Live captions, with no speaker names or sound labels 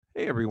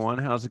Hey everyone,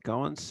 how's it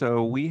going?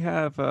 So we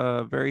have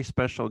a very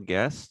special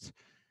guest.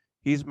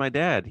 He's my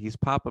dad. He's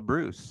Papa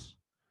Bruce.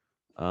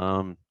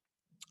 Um,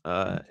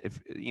 if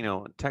you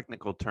know, in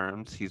technical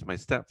terms, he's my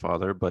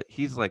stepfather, but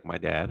he's like my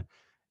dad.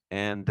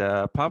 And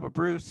Papa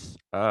Bruce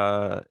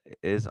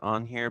is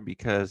on here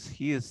because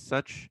he's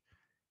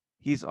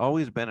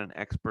always been an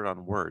expert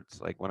on words.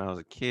 Like when I was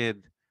a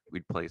kid,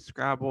 we'd play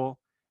Scrabble,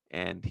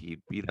 and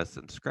he'd beat us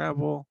in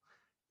Scrabble.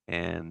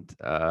 And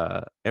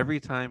every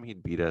time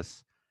he'd beat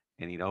us,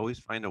 and he'd always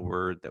find a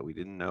word that we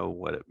didn't know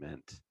what it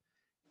meant.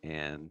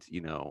 And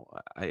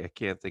I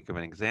can't think of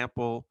an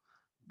example,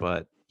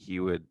 but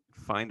he would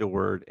find a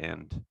word,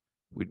 and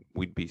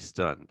we'd be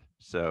stunned.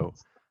 So,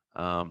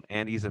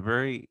 and he's a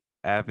very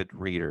avid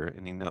reader,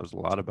 and he knows a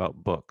lot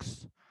about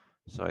books.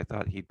 So I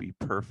thought he'd be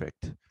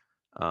perfect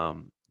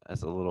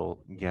as a little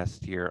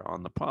guest here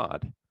on the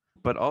pod.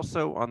 But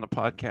also on the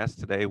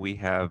podcast today, we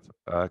have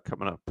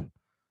coming up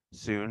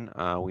soon.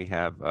 We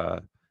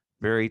have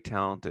very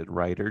talented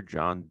writer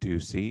John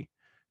Ducey,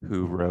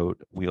 who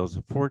wrote Wheels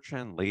of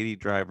Fortune, Lady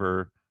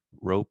Driver,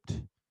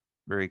 Roped.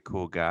 Very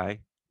cool guy.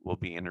 We'll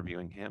be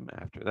interviewing him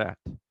after that.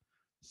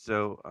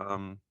 So,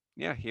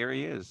 yeah, here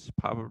he is,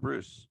 Papa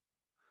Bruce.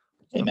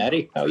 What's Hey, up, Papa?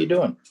 Maddie, how you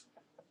doing?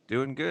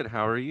 Doing good.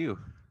 How are you?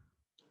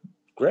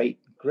 Great,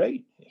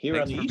 great. Here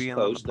on Thanks the for East being on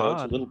the Coast, though, it's a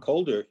pod. little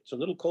colder. It's a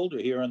little colder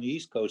here on the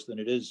East Coast than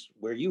it is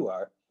where you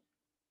are.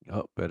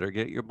 Oh, better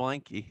get your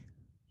blankie.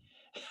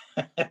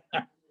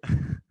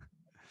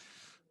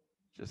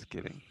 Just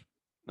kidding.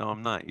 No,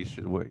 I'm not. You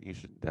should wear. You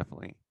should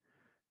definitely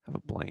have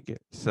a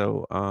blanket.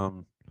 So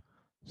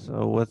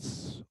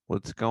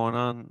what's going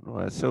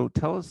on? So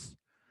tell us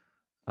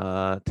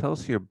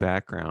your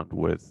background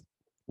with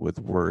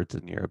words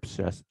and your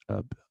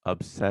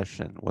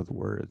obsession with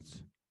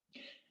words.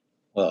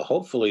 Well,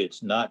 hopefully,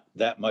 it's not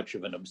that much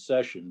of an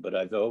obsession, but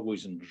I've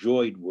always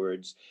enjoyed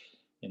words,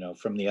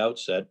 from the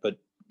outset. But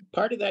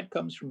part of that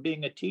comes from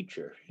being a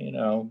teacher,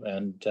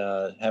 and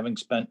having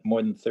spent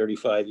more than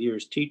 35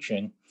 years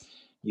teaching,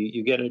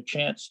 you get a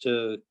chance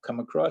to come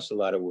across a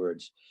lot of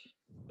words.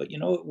 But it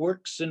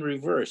works in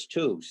reverse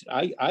too.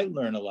 I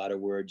learn a lot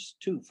of words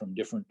too from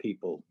different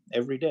people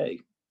every day.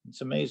 It's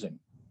amazing.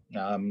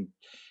 Um,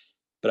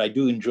 but I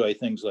do enjoy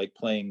things like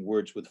playing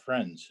words with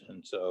friends.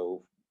 And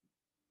so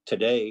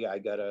today I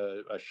got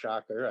a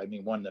shocker. I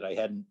mean, one that I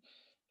hadn't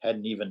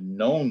even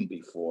known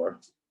before,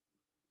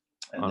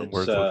 and On it's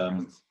Words with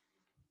Friends.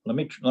 let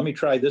me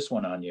try this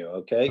one on you,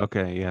 okay?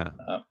 Okay, yeah.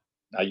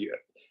 Are you I'm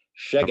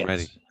Shegets?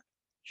 ready.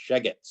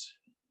 Shegets,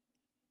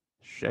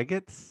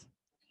 Shegets?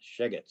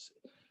 Shegets,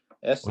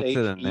 S What's it, H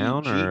a E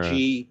noun G or a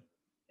G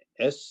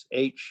Shegets.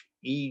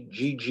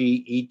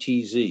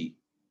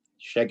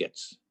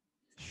 Shegets.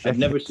 I've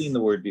never seen Shegets?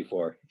 the word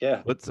before.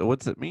 Yeah,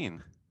 What's it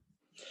mean?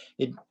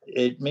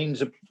 it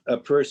means a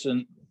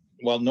person.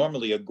 Well,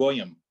 normally a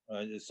goyim,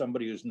 is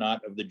somebody who's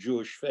not of the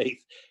Jewish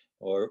faith,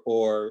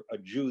 or a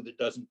Jew that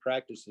doesn't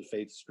practice the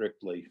faith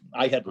strictly.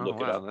 I had to Oh look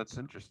it wow, up. that's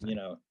You interesting.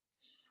 know,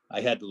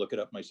 I had to look it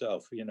up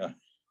myself.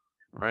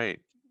 Right.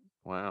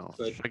 Wow.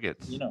 But you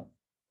Shegets. know,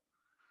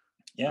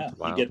 yeah, That's you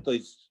wild. get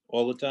those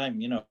all the time.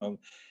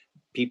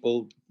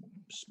 People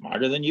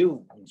smarter than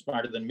you and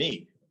smarter than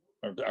me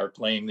are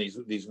playing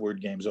these word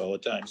games all the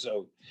time.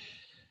 So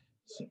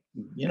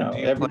And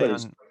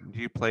everybody's. do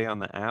you play on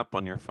the app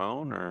on your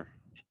phone or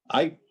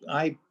I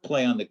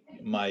play on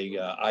my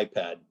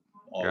iPad your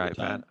all the iPad?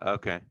 time.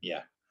 Okay.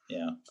 Yeah,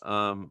 yeah.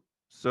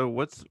 So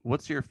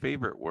what's your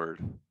favorite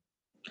word?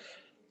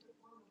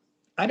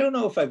 I don't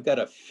know if I've got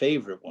a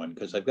favorite one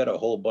because I've got a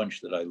whole bunch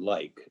that I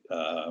like,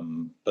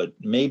 but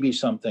maybe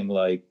something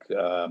like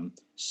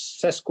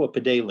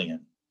sesquipedalian.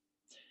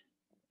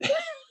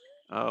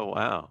 Oh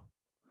wow.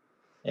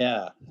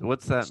 Yeah.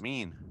 What's that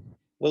mean?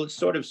 Well, it's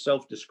sort of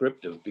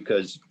self-descriptive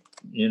because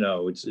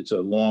it's a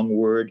long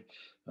word,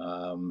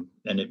 and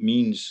it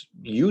means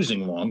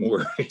using long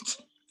words.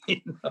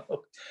 you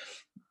know,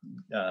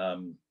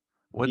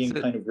 What's being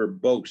it? kind of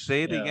verbose.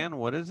 Say it Yeah. again.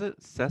 What is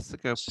it?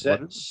 Sessica.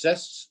 What is it?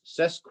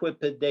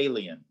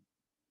 Sesquipedalian.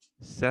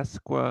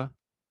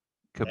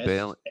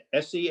 Sesquicabalian.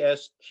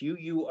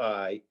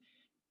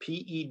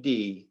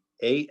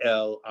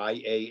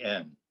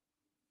 Sesquipedalian,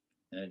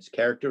 and it's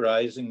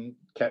characterizing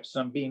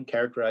some being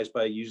characterized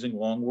by using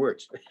long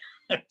words.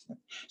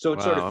 So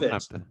it sort of Wow.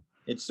 fits.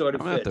 It sort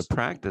I'm of gonna have to fits.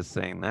 practice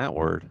saying that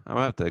word. I'm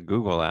gonna have to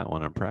Google that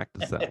one and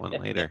practice that one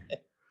later.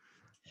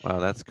 Wow,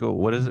 that's cool.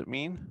 What does it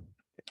mean?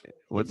 It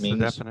What's the means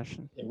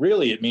definition?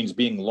 really it means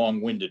being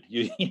long-winded.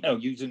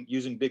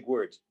 Using big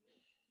words.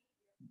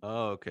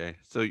 Oh, okay.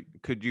 So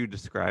could you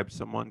describe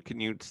someone? Can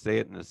you say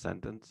it in a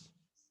sentence?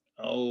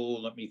 Oh,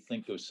 let me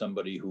think of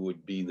somebody who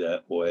would be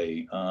that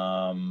way.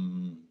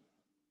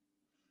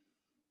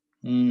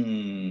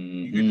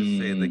 You could just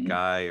say the Hmm.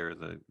 guy or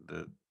the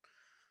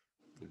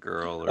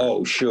girl or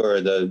Oh,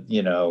 sure. The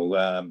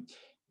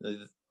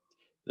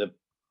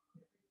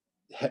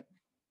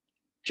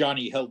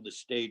Johnny held the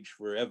stage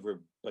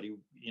forever, but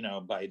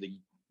by the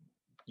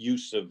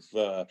use of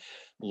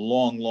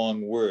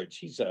long words.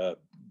 He's a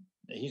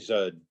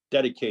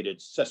dedicated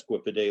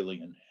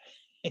sesquipedalian.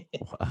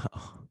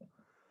 wow.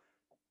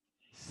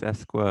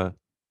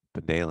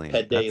 Sesquipedalian.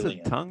 That's a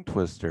Pedalian. tongue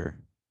twister.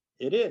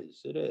 It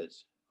is. It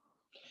is.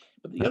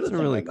 But the other That's a thing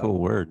I really like, cool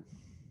word.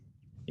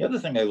 the other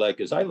thing I like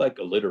is I like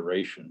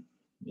alliteration.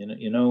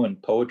 In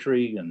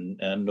poetry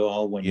and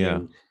all when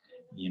Yeah.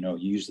 you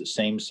use the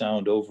same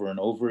sound over and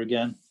over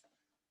again.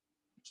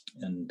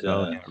 And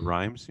Oh, yeah.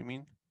 Rhymes, you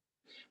mean?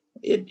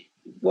 it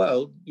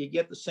well, you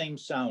get the same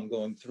sound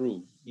going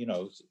through.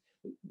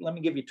 Let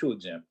me give you two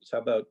examples. How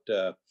about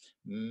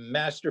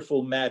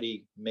masterful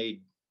Maddie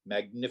made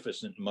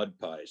magnificent mud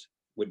pies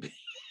would be,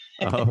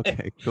 Oh,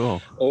 okay,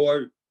 cool.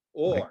 or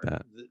Like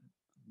that.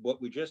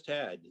 what we just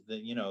had,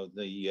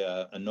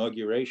 the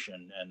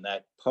inauguration, and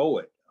that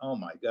poet. Oh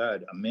my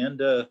God,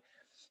 Amanda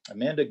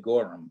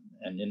Gorham,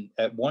 and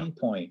at one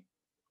point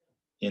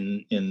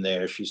in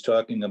there, she's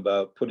talking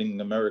about putting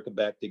America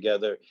back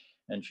together,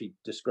 and she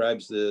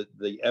describes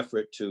the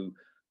effort to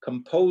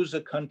compose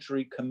a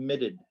country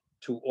committed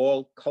to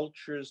all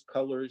cultures,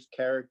 colors,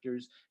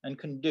 characters, and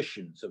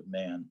conditions of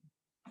man.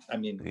 I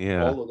mean,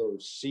 Yeah, all of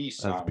those C that's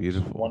sounds,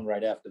 beautiful. one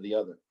right after the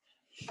other.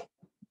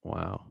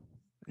 Wow.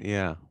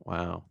 Yeah,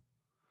 wow.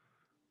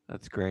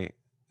 That's great.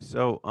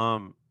 So,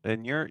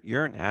 and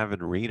you're an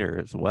avid reader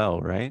as well,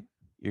 right?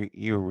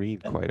 You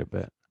read And quite a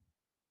bit.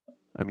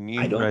 I mean,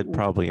 I you've read don't.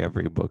 probably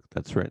every book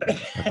that's been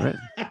written.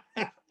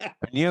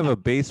 And you have a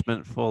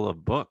basement full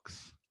of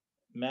books.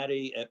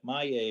 Maddie, at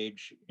my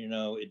age,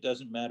 it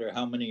doesn't matter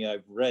how many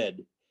I've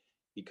read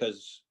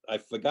because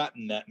I've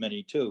forgotten that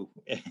many too.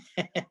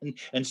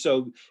 and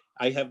so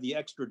I have the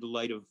extra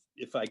delight of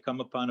if I come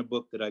upon a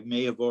book that I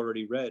may have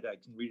already read, I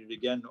can read it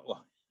again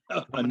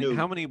How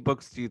anew. many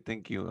books do you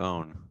think you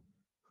own?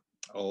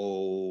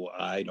 Oh,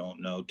 I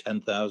don't know,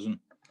 10,000,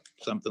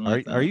 something Are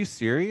like are that. you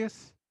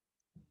serious?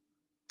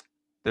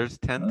 There's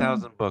Uh,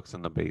 10,000 books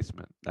in the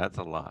basement. That's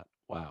a lot.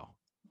 Wow.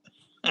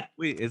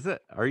 Wait, is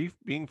it? Are you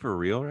being for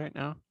real right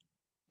now?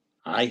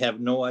 I have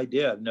no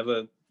idea. I've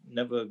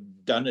never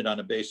done it on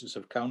a basis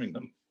of counting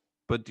them.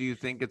 But do you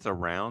think it's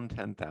around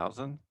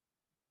 10,000?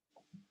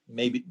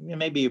 Maybe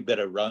you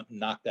better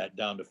knock that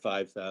down to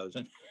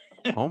 5,000.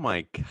 Oh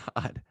my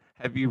God.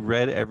 Have you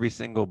read every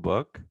single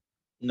book?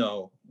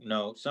 No,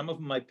 no. Some of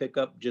them I pick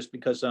up just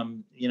because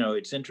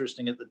it's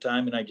interesting at the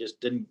time, and I just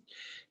didn't.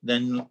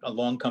 Then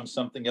along comes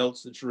something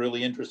else that's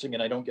really interesting,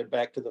 and I don't get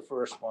back to the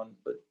first one.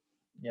 But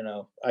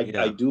I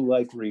Yeah. do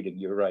like reading.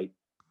 You're right.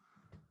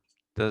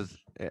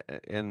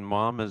 And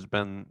mom has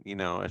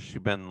she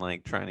been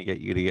like trying to get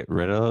you to get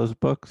rid of those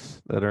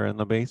books that are in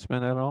the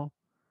basement at all?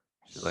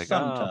 She's like,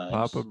 "Oh,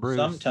 Papa Bruce,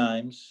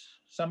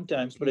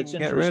 Sometimes. But you it's can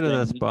get rid of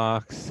this interesting.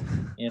 box."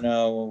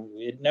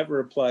 It never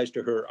applies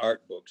to her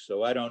art books,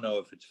 so I don't know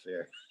if it's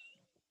fair.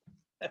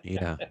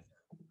 Yeah,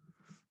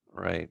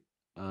 right.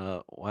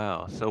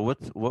 Wow. So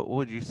what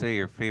would you say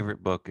your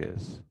favorite book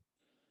is?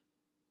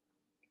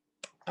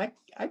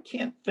 I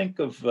can't think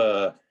of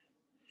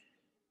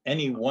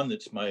any one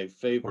that's my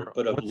favorite, Or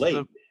but of late,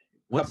 a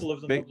what's couple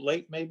of them big of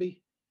late, maybe.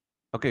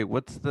 Okay,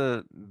 what's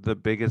the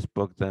biggest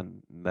book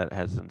then that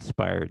has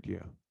inspired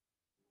you?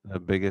 The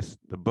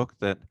book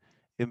that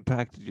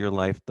impacted your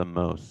life the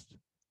most?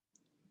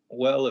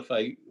 Well, if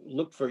I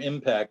look for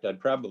impact, I'd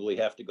probably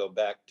have to go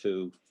back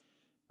to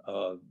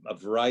a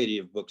variety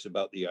of books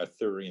about the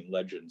Arthurian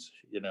legends.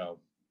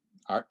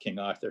 King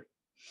Arthur.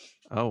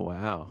 Oh,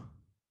 wow.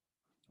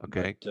 But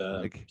Okay.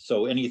 Like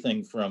so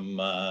anything from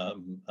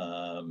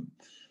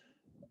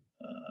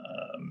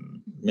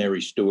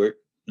Mary Stuart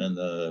and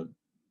the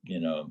you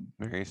know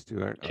Mary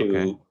Stuart.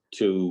 Okay.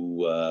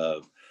 to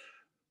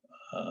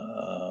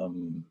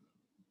um,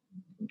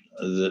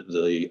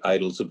 the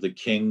Idols of the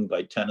King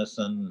by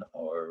Tennyson,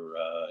 or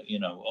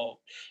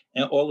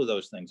and all of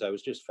those things. I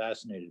was just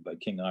fascinated by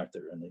King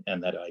Arthur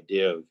and that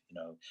idea of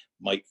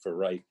might for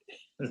right,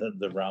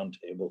 the round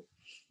table.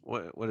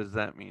 What does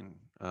that mean?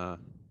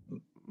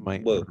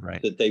 Might for Well,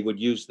 right. that they would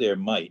use their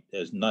might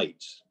as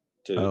knights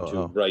Oh, to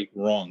oh. right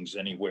wrongs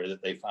anywhere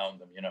that they found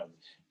them.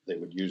 They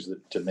would use it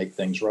to make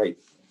things right.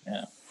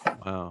 Yeah.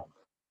 Wow.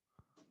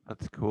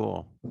 That's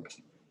cool.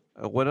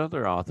 What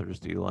other authors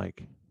do you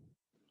like?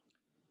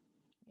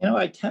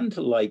 I tend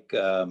to like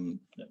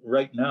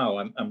right now.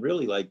 I'm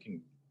really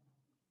liking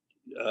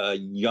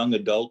young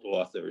adult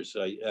authors.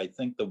 I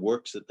think the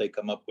works that they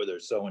come up with are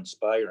so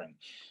inspiring.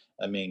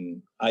 I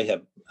mean, I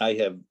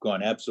have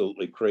gone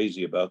absolutely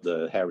crazy about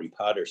the Harry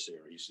Potter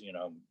series,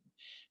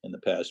 in the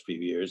past few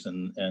years,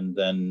 and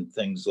then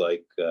things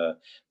like the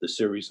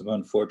series of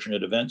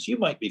unfortunate events. You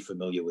might be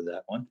familiar with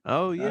that one.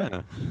 Oh,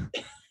 Huh?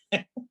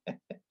 yeah.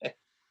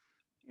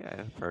 Yeah,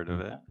 I've heard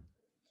of it.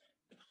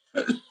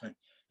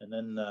 And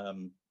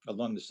then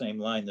along the same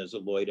line, there's a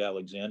Lloyd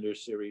Alexander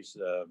series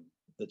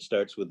that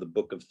starts with the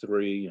Book of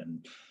Three,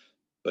 and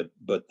but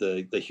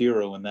the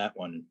hero in that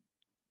one,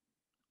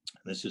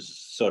 this is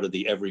sort of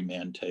the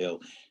everyman tale.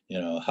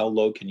 How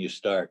low can you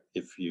start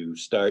if you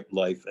start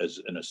life as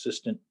an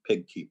assistant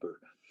pig keeper?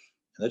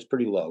 And that's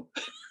pretty low.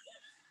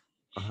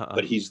 Uh-huh.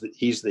 But he's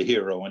the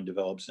hero and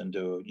develops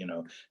into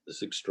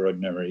this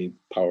extraordinary,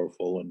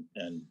 powerful,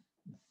 and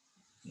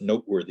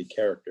noteworthy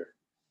character.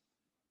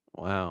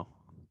 Wow.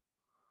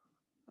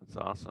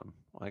 That's awesome.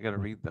 Well, I got to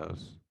read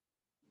those.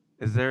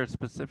 Is there a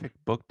specific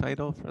book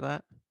title for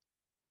that?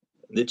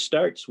 It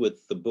starts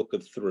with the Book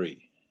of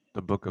Three,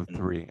 The Book of and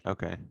Three.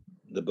 Okay.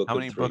 the Book How of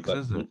many Three, books but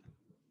is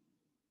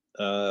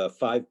it?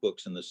 five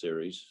books in the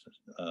series.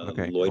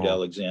 Okay, cool.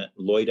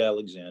 Lloyd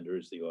Alexander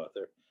is the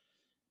author,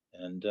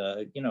 and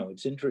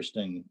it's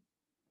interesting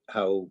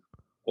how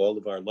all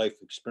of our life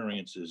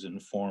experiences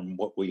inform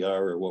what we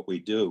are or what we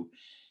do.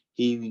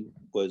 He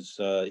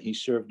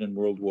served in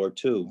World War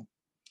II,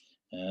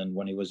 and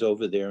when he was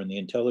over there in the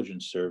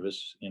intelligence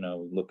service,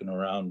 looking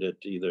around at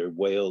either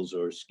Wales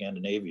or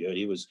Scandinavia,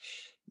 he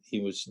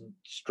was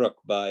struck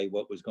by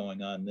what was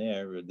going on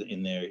there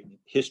in their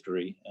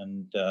history,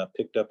 and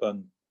picked up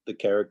on the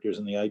characters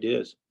and the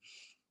ideas.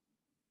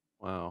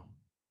 Wow.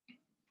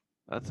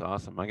 That's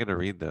awesome. I got to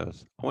read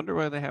those. I wonder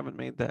why they haven't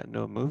made that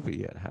into a movie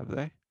yet, have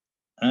they?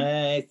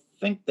 I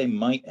think they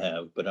might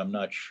have, but I'm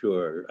not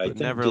sure. But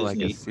never like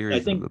a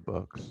series of the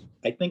books.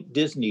 I think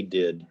Disney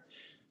did,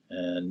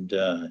 and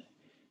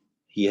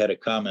he had a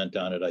comment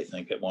on it. I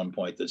think at one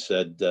point that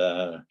said,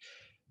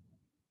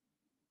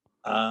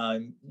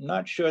 "I'm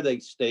not sure they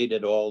stayed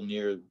at all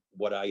near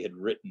what I had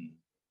written,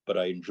 but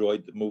I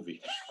enjoyed the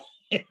movie."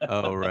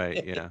 Oh,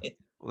 right. Yeah.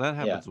 Well,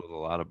 that Yeah, happens with a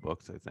lot of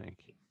books, I think.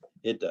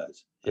 it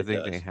does. I It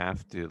think they does.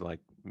 have to like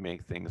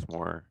make things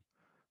more,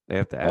 they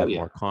have to Oh add yeah,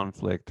 more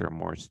conflict or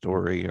more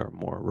story or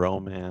more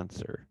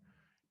romance or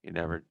you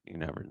never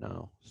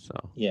know. So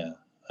yeah,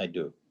 I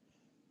do.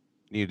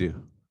 you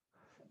do.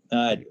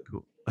 I Okay, do.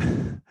 cool.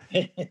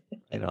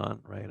 Right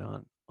on, right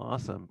on.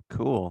 Awesome.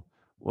 Cool.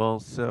 Well,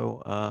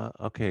 so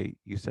okay,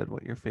 you said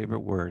what your favorite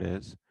word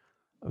is.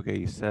 Okay,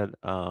 you said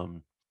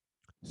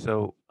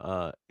so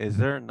is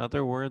there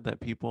another word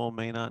that people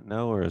may not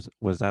know, or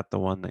was that the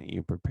one that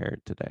you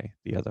prepared today?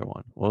 The other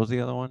one. What was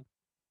the other one?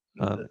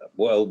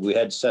 Well, we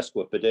had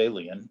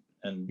sesquipedalian,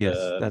 and Yes,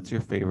 that's your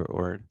favorite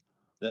word.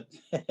 that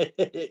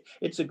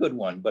it's a good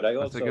one. But I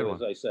That's a also, good as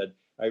one. I said,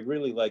 I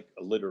really like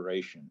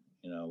alliteration.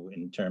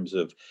 In terms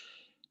of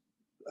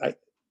I,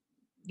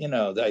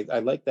 I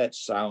like that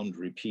sound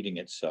repeating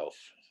itself.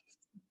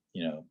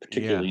 Yeah.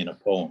 Particularly in a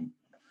poem.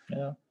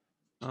 Yeah.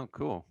 Oh,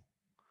 cool.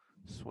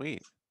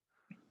 Sweet.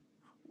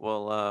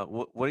 Well,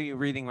 what are you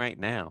reading right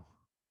now?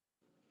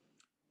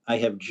 I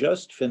have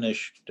just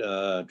finished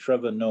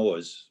Trevor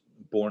Noah's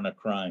Born a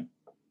Crime.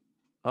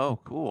 Oh,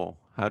 cool.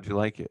 How'd you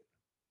like it?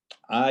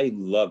 I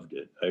loved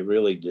it. I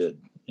really did.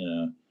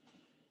 Oh,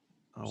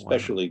 wow.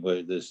 Especially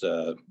where there's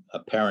a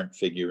parent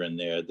figure in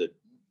there that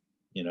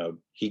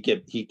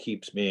he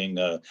keeps being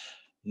a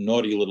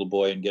naughty little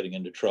boy and getting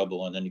into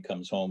trouble, and then he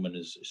comes home and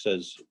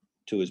says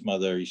to his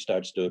mother, he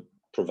starts to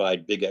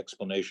provide big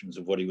explanations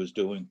of what he was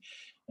doing,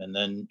 and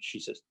then she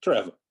says,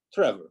 Trevor,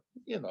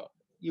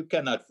 you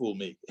cannot fool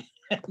me.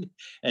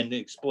 And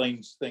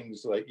explains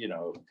things like,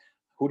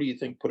 who do you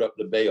think put up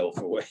the bail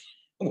for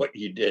what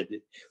you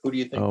did? Who do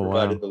you think Oh, wow.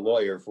 provided the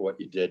lawyer for what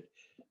you did?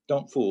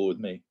 Don't fool with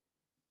me.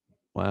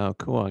 Wow,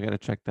 cool. I gotta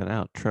check that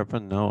out. Trevor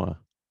Noah,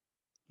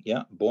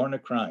 Yeah, born a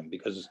crime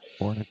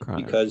Born a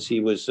Crime. because he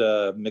was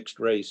mixed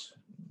race.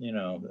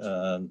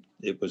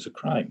 It was a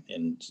crime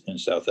in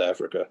South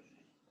Africa.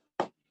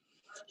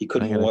 He I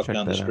couldn't gotta walk check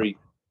down the that out. street.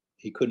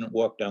 He couldn't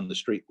walk down the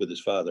street with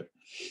his father.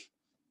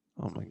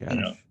 Oh my You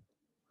know, gosh.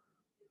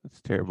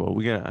 That's terrible.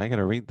 I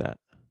gotta read that.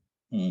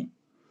 Hmm.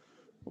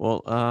 Well,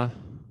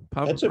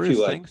 Papa that's a Bruce,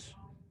 few. thanks.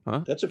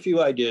 Huh? That's a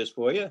few ideas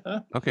for you,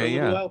 huh? For a Okay, little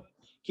yeah. while.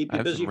 Keep I you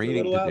have busy some for a reading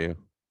little to while. do.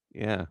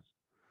 Yeah.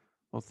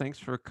 Well, thanks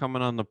for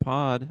coming on the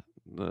pod.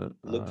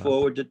 Look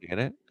forward to Appreciate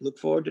it. look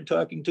forward to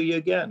talking to you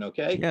again.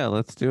 Okay. Yeah,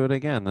 let's do it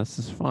again. This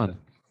is fun.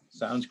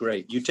 Sounds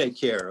great. You take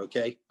care.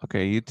 Okay.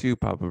 Okay, you too,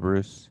 Papa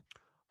Bruce.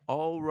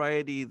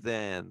 Alrighty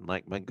then.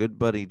 Like my good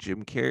buddy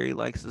Jim Carrey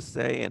likes to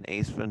say in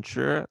Ace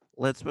Ventura,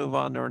 let's move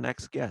on to our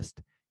next guest.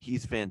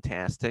 He's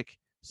fantastic.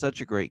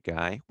 Such a great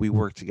guy. We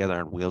work together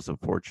on Wheels of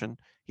Fortune.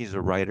 He's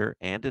a writer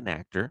and an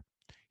actor.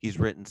 He's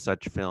written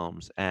such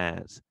films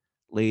as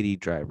Lady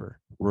Driver,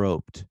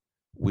 Roped,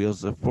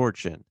 Wheels of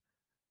Fortune,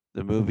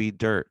 the movie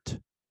Dirt.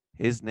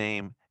 His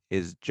name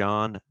is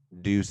John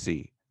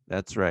Ducey.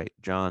 That's right,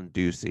 John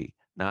Ducey.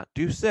 Not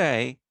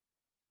Ducey,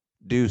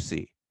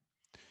 Ducey.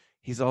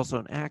 He's also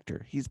an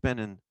actor. He's been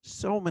in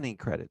so many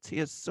credits. He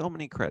has so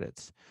many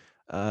credits.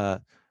 Uh,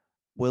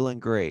 Will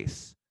and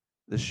Grace,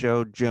 the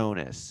show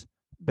Jonas,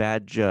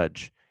 Bad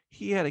Judge.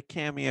 He had a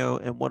cameo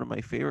in one of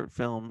my favorite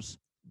films,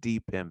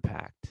 Deep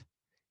Impact.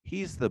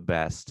 He's the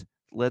best.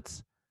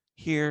 Let's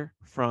hear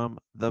from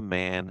the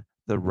man,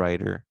 the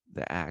writer,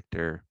 the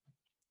actor,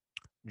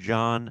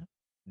 John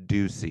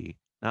Ducey.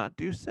 Not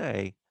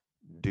Ducey,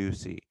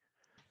 Ducey.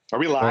 Are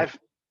we Well, live?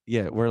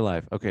 yeah, we're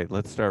live. Okay,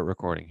 let's start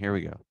recording. Here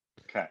we go.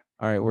 Okay.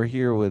 All right, we're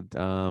here with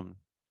John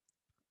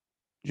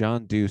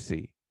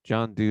Ducey.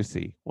 John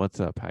Ducey, what's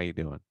up? How you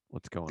doing?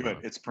 What's going Good.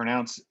 on? It's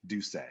pronounced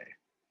Duce.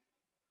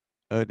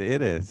 Oh, it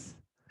is.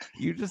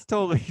 You just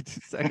told me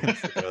 2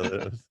 seconds ago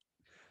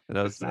that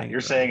I was It's not. saying You're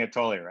it saying wrong. it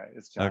totally right.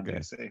 It's John Okay,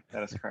 Duce.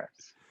 That is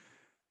correct.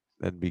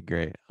 that'd be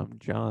great. I'm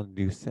John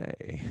Ducey.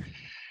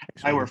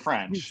 If I Actually, were it's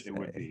French, it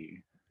would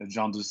Ducey. be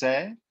Jean Duce.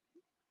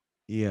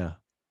 Yeah.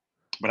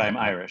 But I'm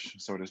Okay. Irish,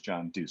 so does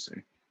John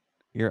Ducey.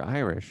 You're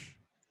Irish.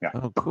 Yeah.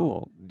 Oh,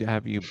 cool.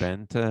 Have you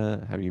been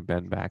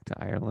back to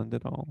Ireland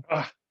at all?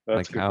 Ugh, that's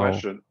Like a good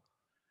question.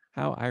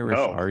 how Irish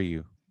No, are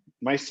you?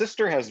 my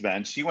sister has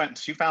been. She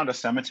found a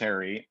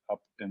cemetery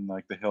up in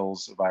like the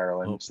hills of Oh,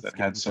 Ireland it's that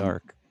getting had some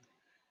dark.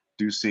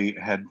 Ducey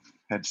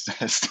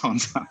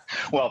headstones on.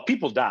 Well,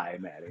 people die,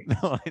 Maddie.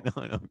 No, I know.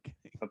 I'm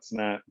kidding. Let's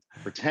not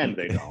pretend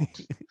they Okay.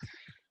 don't.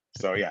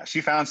 So yeah,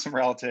 she found some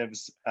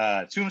relatives'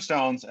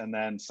 tombstones, and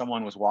then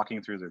someone was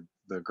walking through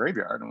the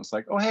graveyard and was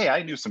like, "Oh, hey,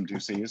 I knew some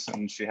Duceys,"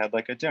 and she had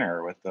like a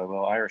dinner with the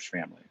little Irish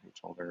family who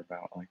told her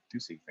about like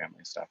Ducey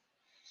family stuff.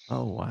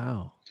 Oh,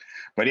 wow.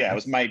 But yeah, it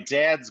was That's my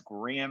dad's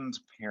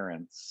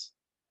grandparents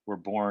were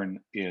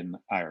born in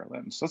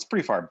Ireland, so it's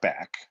pretty far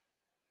back.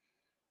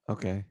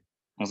 okay.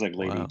 It was like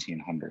late Wow.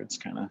 1800s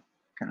kind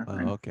of Wow,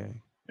 thing.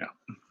 okay.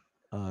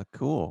 Yeah.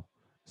 Cool.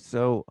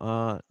 So,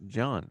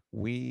 John,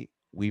 we've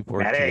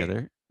worked Maddie,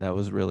 together. That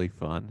was really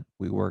fun.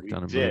 We worked we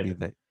on a movie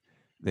did.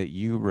 that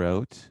you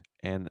wrote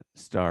and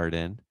starred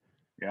in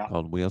Yeah.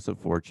 called Wheels of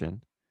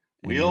Fortune,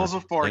 and you were Wheels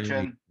of hilarious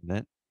Fortune. in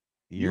it.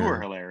 You were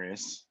You're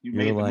hilarious. You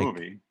you're made the like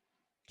movie.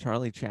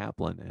 Charlie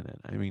Chaplin in it.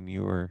 I mean,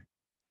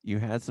 you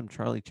had some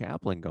Charlie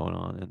Chaplin going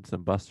on and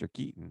some Buster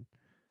Keaton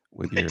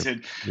with I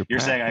did. your You're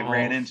saying I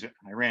ran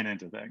pratfalls.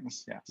 into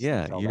things. Yes. I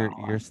Yeah, fell down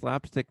a your lot.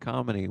 slapstick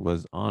comedy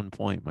was on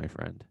point, my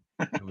friend.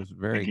 It was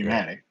very Thank you, good.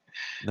 Maddie.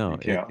 No,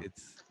 Thank you.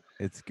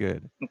 it's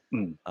good.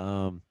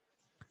 Mm.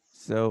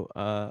 So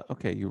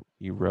okay,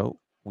 you wrote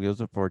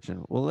Wheels of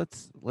Fortune. Well,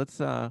 let's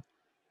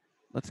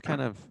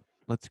kind of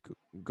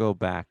go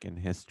back in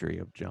history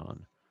of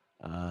John.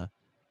 Uh,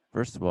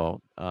 first of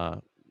all,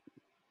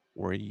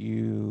 were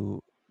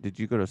you did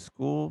you go to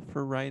school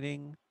for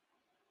writing,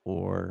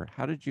 or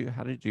how did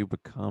you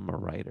become a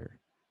writer?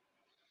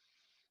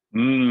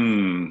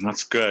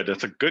 That's good.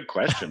 That's a good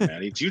question,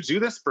 Maddie. Do you do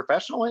this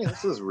professionally?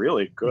 This is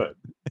really good.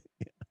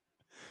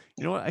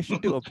 You know what? I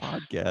should do a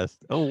podcast.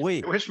 Oh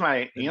wait, I wish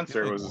my I'm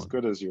answer doing was as one.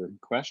 good as your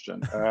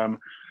question.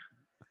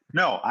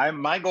 No,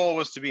 my goal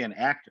was to be an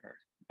actor,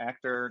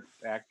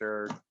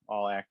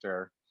 all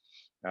actor.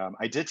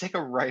 I did take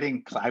a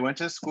writing. I went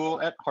to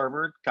school at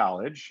Harvard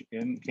College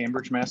in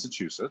Cambridge,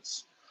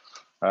 Massachusetts.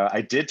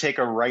 I did take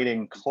a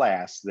writing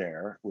class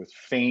there with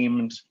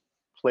famed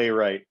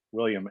playwright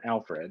William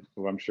Alfred,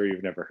 who I'm sure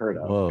you've never heard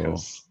of Whoa,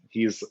 because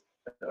he's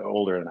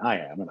older than I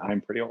am, and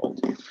I'm pretty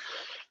old.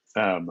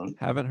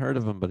 haven't heard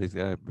of him, but he's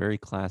got a very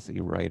classy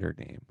writer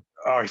name.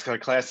 Oh, he's got a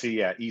classy,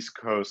 yeah, East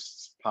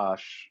Coast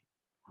posh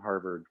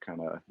Harvard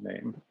kind of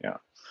name. Yeah.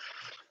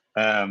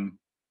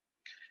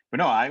 But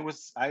no, I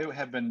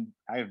have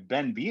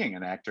been being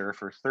an actor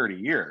for 30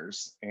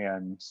 years.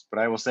 But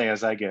I will say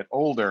as I get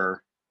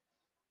older,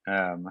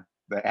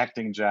 the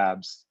acting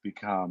jobs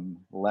become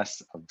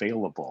less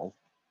available,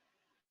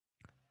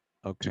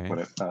 to Okay. put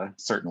it a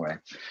certain way.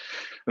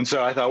 And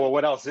so I thought, well,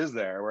 what else is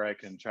there where I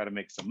can try to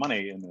make some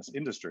money in this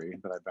industry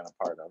that I've been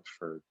a part of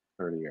for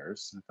 30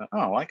 years? I thought,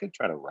 oh, I could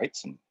try to write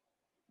some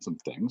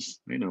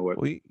things. I know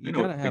Well, you got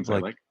to what have things I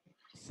like like.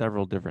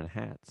 several different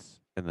hats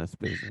in this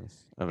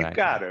business of You've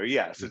got acting. to,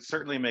 yes. It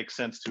certainly makes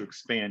sense to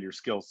expand your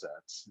skill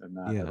sets and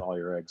not have Yeah. all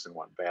your eggs in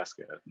one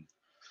basket.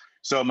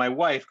 So my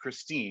wife,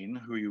 Christine,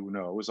 who you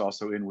know, was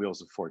also in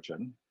Wheels of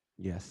Fortune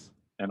Yes.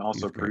 and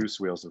also She's great. produced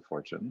Wheels of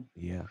Fortune.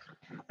 Yeah.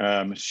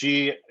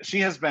 She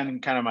has been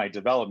kind of my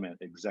development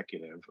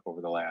executive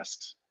over the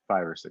last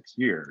 5 or 6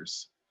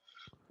 years.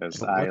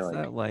 As I What's like,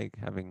 that like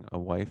having a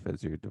wife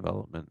as your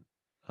development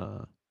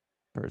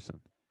person?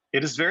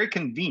 it is very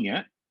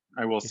convenient,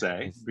 I will Yeah,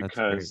 say, that's great.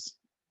 because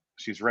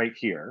she's right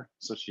here,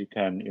 so she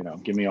can,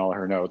 give me all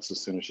her notes as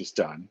soon as she's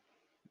done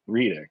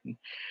reading.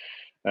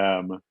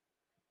 Um,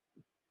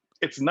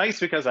 it's nice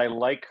because I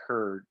like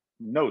her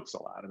notes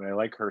a lot. I mean, I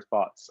like her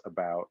thoughts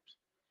about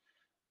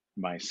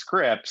my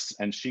scripts,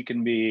 and she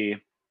can be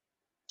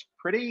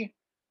pretty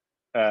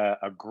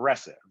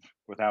aggressive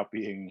without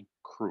being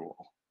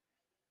cruel,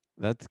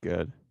 That's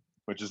good.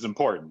 which is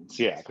important.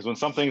 Yeah, because when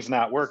something's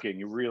not working,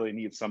 you really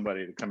need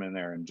somebody to come in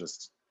there and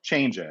just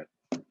change it.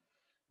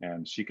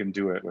 And she can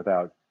do it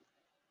without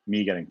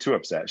me getting too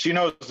upset. She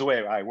knows the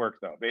way I work,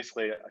 though.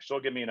 Basically, she'll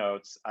give me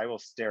notes. I will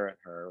stare at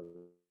her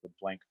with a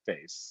blank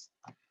face,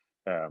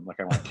 like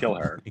I want to kill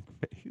her. Blank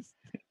face.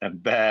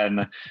 And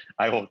then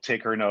I will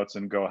take her notes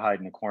and go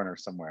hide in a corner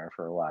somewhere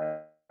for a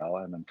while,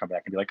 and then come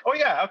back and be like, "Oh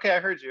yeah, okay, I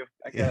heard you.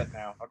 I get it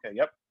now. Okay,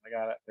 yep, I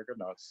got it. They're good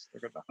notes.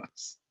 They're good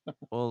notes."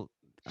 Well,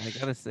 I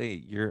gotta say,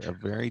 you're a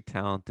very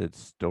talented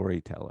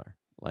storyteller.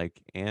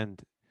 Like,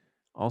 and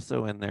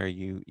also in there,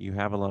 you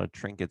have a lot of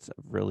trinkets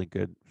of really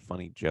good,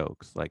 funny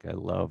jokes. Like, I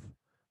love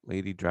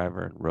Lady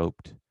Driver and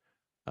Roped,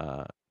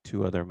 uh,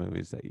 two other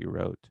movies that you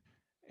wrote,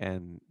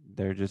 and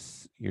you're 2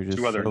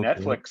 just other so good.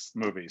 Netflix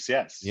movies.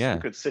 Yes, you Yeah,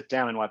 could sit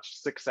down and watch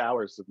 6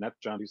 hours of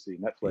John Ducey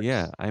yeah.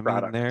 Netflix I mean,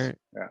 product.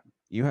 Yeah.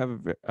 you have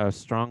a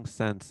strong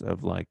sense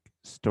of like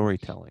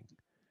storytelling.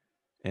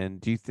 And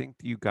do you think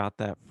you got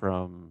that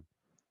from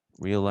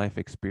real life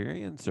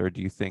experience, or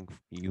do you think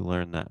you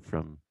learned that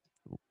from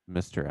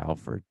Mr.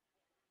 Alfred?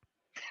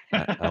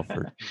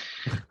 Alfred.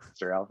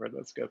 Sir Alfred,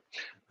 that's good.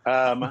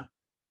 That's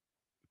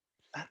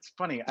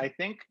funny. I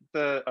think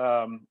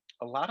a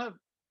lot of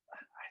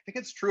I think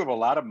it's true of a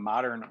lot of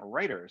modern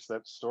writers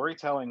that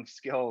storytelling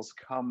skills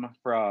come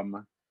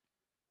from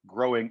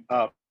growing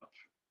up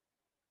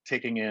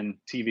taking in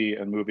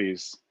TV and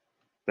movies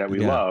that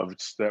we Yeah.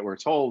 loved, that were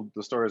told,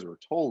 the stories were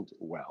told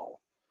well.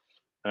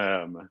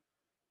 Um,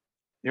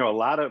 a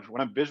lot of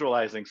when I'm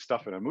visualizing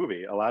stuff in a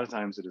movie, a lot of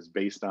times it is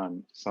based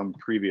on some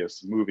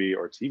previous movie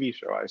or TV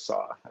show I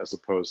saw, as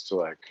opposed to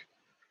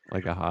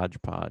Like a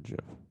hodgepodge of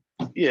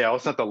well,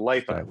 it's not the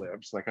life I stuff.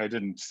 lived. Like I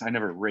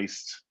never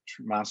raced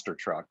monster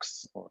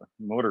trucks or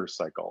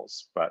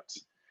motorcycles, but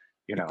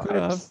You could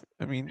have.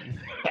 I mean,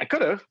 I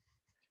could have.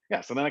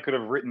 Yeah, so then I could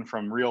have written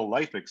from real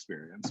life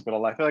experience. But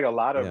I feel like a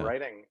lot of yeah.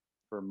 writing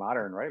for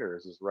modern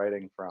writers is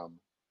writing from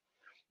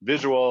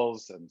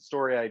visuals and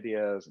story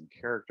ideas and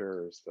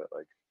characters that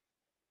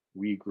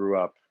we grew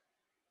up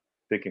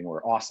thinking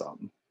were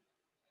awesome.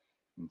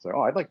 And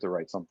so, I'd like to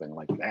write something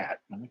like that.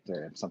 I'd like to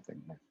have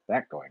something like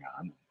that going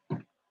on.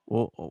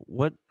 Well,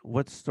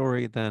 what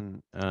story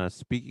then?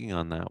 Speaking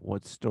on that,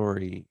 what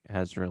story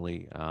has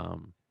really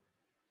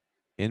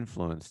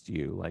influenced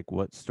you? Like,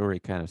 what story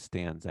kind of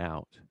stands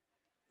out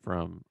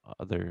from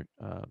other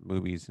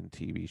movies and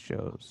TV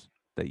shows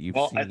that you've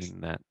Well,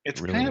 seen that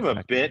it's really kind of a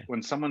affected bit you?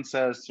 when someone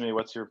says to me,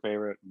 "What's your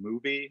favorite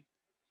movie?"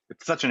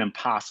 It's such an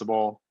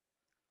impossible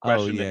Oh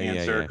question to yeah, yeah,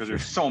 answer yeah, because sure.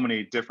 there's so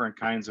many different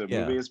kinds of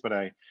Yeah, movies.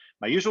 But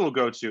my usual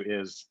go-to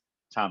is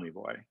Tommy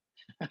Boy,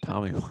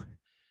 Tommy.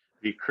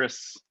 the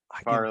Chris I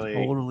can Farley,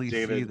 totally see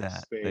David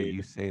that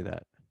you Spade. say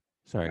that.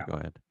 Sorry, Yeah, go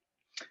ahead.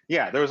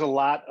 yeah. There was a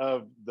lot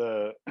of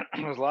there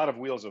was a lot of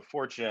Wheels of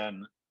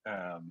Fortune,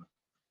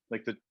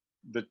 like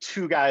the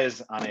two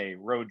guys on a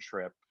road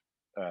trip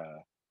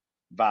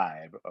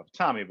vibe of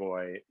Tommy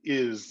Boy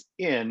is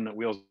in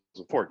Wheels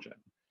of Fortune.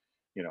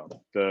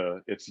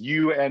 It's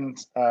you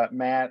and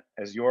Matt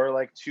as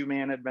your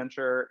two-man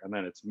adventure, and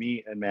then it's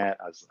me and Matt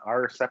as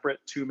our separate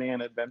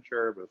two-man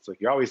adventure. But it's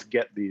you always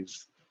get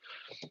these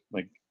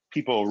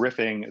people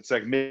riffing. It's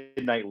like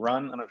Midnight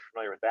Run. I don't know if you're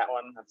familiar with that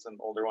one. That's an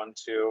older one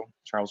too.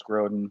 Charles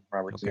Grodin,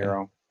 Robert Okay.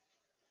 Zero.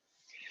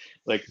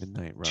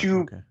 Midnight Run.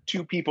 two Okay.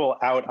 two people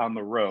out on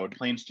the road.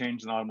 Planes,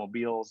 Trains, and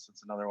Automobiles.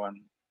 It's another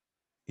one.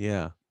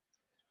 Yeah.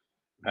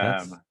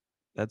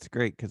 That's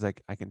great because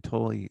I can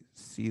totally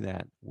see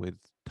that with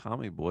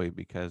Tommy Boy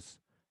because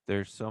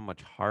there's so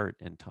much heart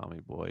in Tommy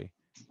Boy,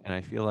 and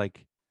I feel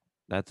like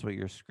that's what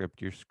your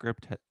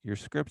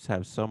scripts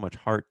have so much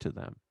heart to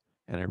them,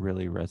 and I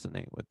really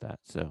resonate with that.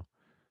 So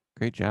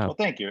great job. Well,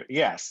 thank you.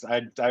 Yes,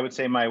 I would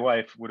say my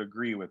wife would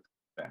agree with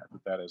that.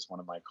 That is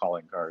one of my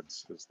calling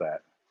cards. Is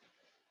that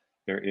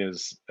there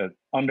is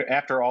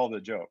after all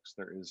the jokes,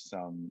 there is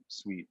some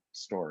sweet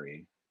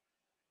story.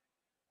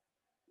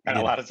 And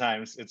a lot of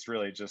times it's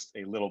really just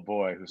a little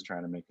boy who's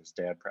trying to make his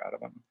dad proud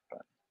of him.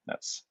 But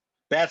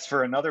that's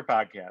for another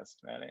podcast,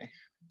 Maddie.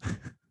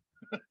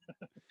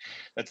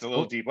 That's a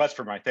little deep. That's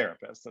for my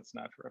therapist. That's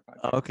not for a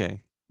podcast.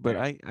 Okay. But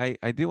yeah.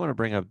 I do want to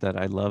bring up that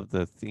I love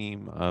the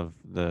theme of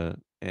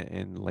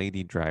in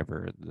Lady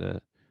Driver,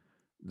 the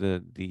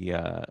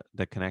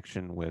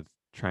connection with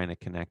trying to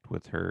connect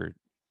with her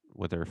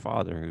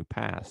father who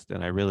passed.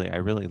 And I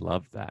really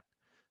love that.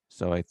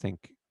 So I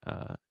think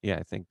I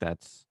think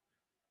that's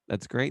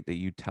great that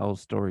you tell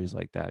stories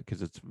like that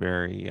because it's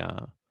very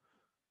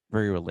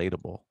very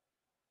relatable.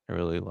 I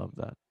really love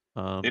that.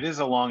 It is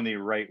along the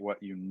write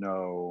what you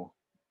know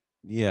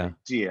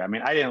idea. I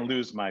mean, I didn't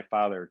lose my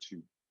father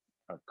to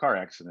a car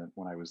accident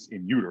when I was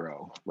in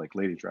utero, like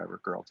Lady Driver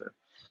girl did.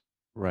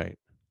 Right.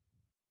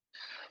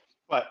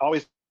 But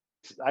always,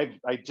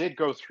 I did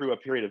go through a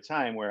period of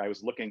time where I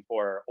was looking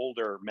for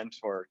older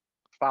mentor,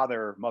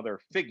 father,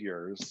 mother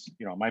figures.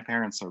 My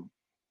parents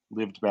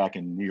lived back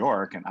in New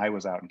York and I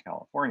was out in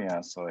California.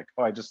 So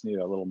I just need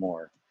a little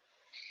more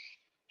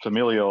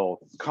familial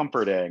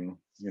comforting,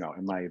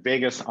 and my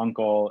Vegas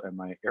uncle and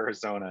my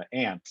Arizona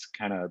aunt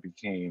kind of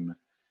became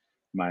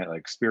my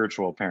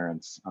spiritual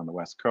parents on the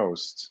West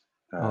Coast.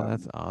 Oh,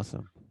 that's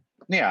awesome.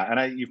 Yeah. And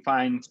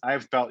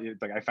I've felt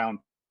like I found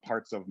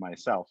parts of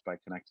myself by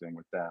connecting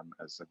with them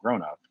as a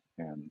grown-up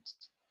and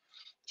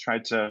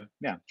tried to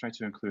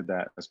include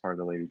that as part of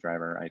the Lady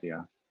Driver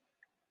idea.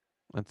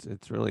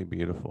 It's really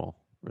beautiful.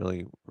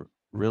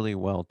 Really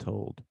well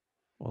told.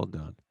 Well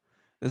done.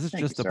 This is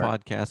just a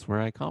podcast where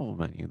I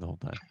compliment you the whole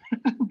time.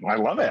 I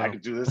love it. I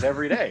could do this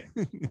every day.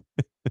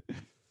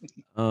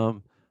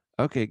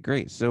 Okay,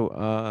 great.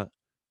 So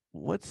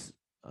what's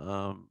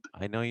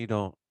I know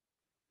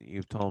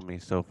you've told me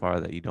so far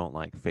that you don't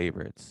like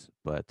favorites,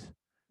 but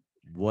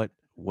what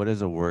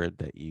is a word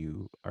that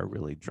you are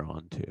really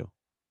drawn to?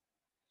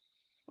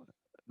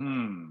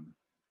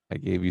 I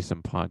gave you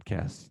some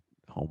podcast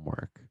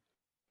homework.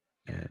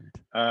 And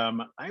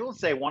I will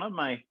say one of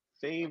my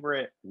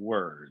favorite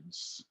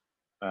words,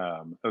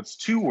 it's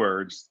two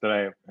words that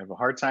I have a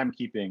hard time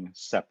keeping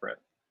separate,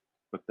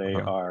 but they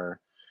are,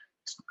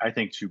 I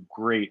think, two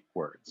great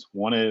words.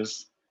 One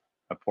is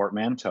a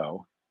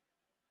portmanteau.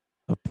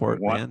 A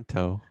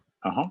portmanteau.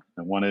 And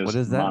one is What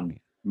does that mean?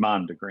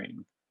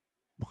 mondegreen.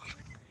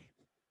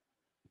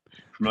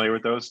 Familiar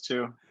with those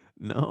two?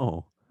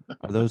 No.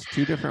 Are those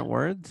two different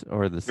words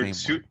or the same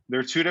one?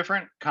 They're two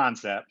different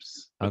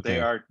concepts, but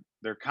they're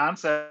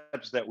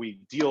concepts that we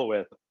deal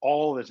with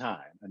all the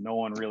time, and no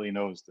one really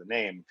knows the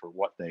name for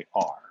what they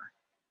are.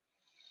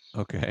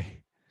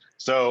 Okay.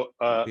 So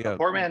a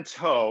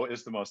portmanteau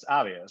is the most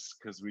obvious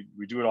because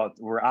we do it all.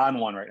 We're on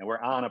one right now. We're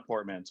on a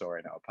portmanteau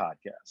right now, a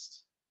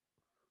podcast.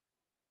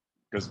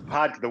 Because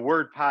the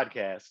word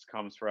podcast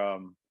comes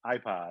from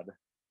iPod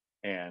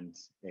and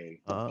a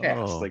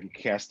cast, like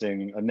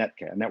casting a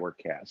network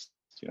cast.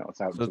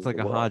 It's out. So it's like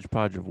a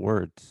hodgepodge of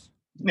words.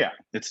 Yeah,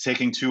 it's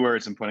taking two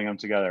words and putting them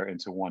together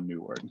into one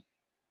new word.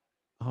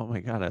 Oh my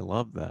God, I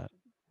love that.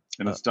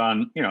 And it's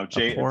done,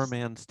 a poor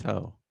man's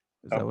toe.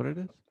 Is that what it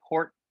is?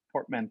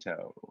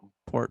 Portmanteau.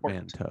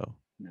 Portmanteau.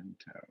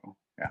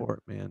 Yeah.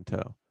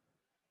 Portmanteau.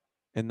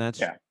 And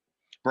that's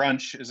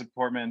brunch is a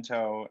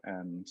portmanteau,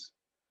 and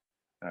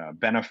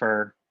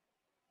Benifer,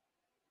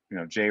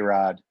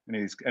 J-Rod,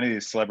 any of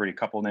these celebrity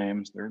couple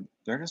names,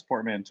 they're just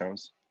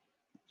portmanteaus.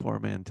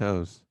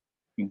 Portmanteaus.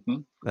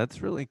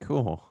 That's really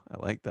cool. I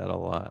like that a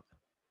lot.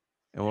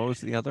 And what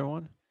was the other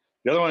one?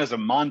 The other one is a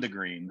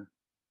mondegreen.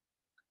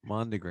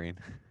 Mondegreen.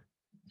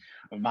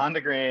 A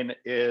mondegreen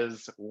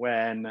is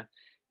when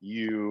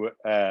you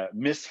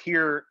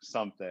mishear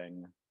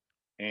something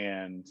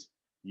and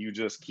you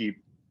just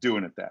keep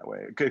doing it that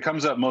way. It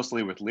comes up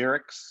mostly with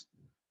lyrics,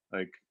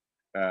 like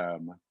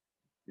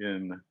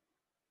in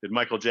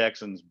Michael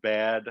Jackson's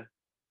Bad.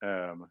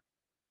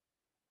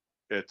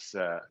 It's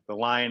the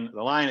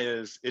line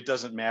is, "It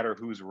doesn't matter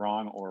who's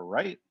wrong or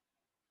right."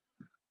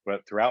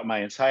 But throughout my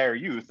entire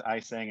youth, I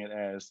sang it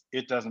as,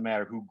 "It doesn't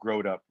matter who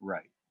growed up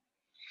right."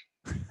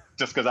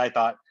 Just because I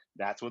thought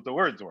that's what the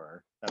words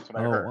were. That's what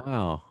I heard. Oh,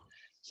 wow.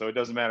 So it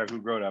doesn't matter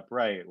who growed up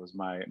right was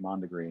my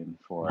mondegreen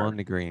for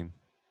mondegreen.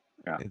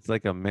 Yeah. It's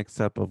like a mix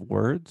up of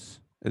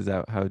words. Is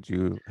that how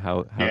you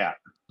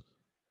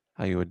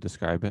would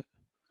describe it?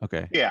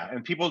 Okay. Yeah,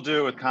 and people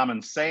do it with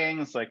common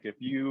sayings. Like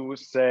if you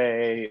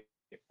say,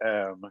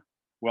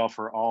 well,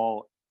 for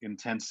all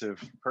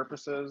intensive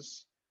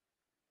purposes,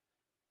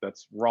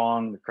 that's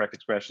wrong. The correct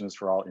expression is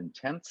for all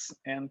intents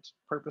and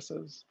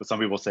purposes. But some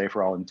people say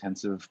for all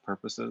intensive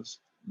purposes.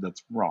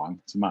 That's wrong.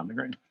 It's a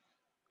mondegreen.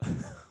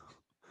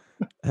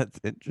 That's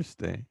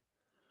interesting.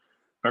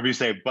 Or if you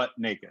say butt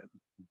naked,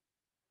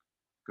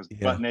 because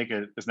butt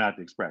naked is not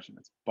the expression,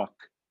 it's buck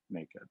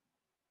naked.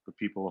 But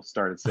people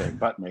started saying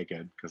butt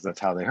naked because that's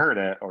how they heard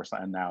it,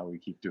 and now we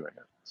keep doing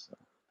it. So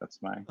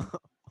that's my.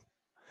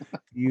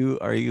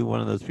 Are you one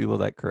of those people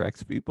that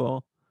corrects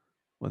people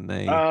when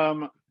they?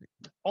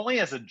 Only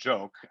as a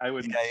joke. I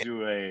wouldn't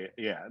do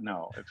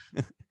no.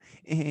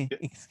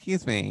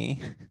 Excuse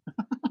me.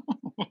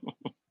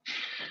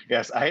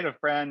 Yes, I had a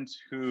friend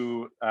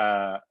who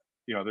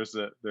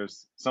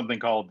there's something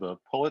called the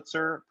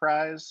Pulitzer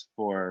Prize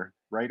for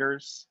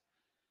writers,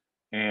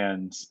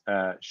 and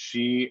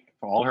she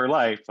for all her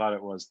life thought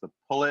it was the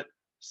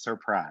Pulitzer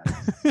Prize.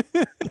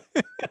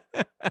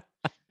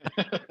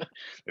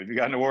 If you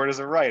got an award as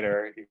a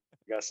writer, you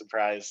got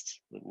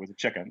surprised with a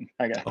chicken,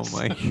 I guess. Oh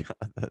my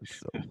God, that's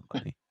so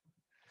funny.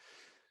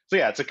 So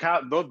yeah,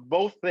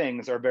 both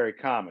things are very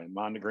common,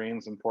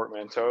 mondegreens and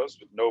portmanteaus,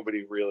 but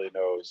nobody really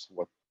knows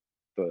what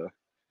the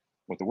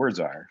words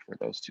are for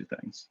those two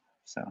things.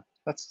 So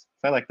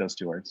I like those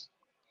two words.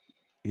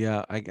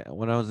 Yeah,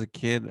 when I was a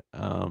kid,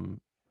 I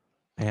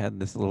had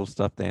this little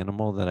stuffed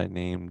animal that I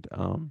named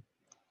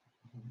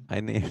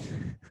I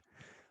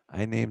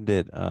named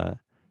it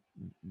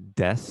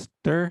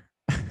Dexter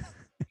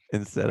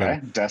instead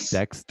of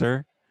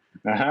Dexter.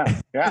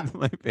 Yeah.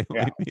 My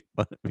family made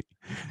fun of me.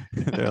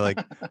 They're like,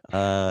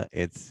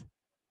 it's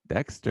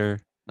Dexter,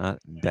 not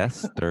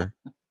Dexter.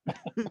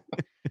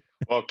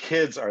 Well,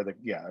 kids are the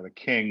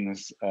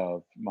kings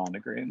of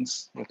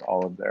mondegreens with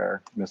all of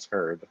their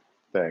misheard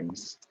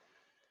things.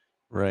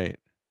 Right.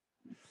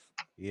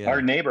 Yeah.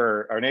 Our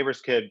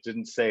neighbor's kid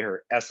didn't say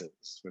her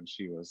S's when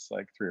she was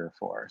like 3 or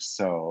 4.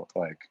 So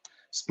like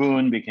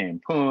spoon became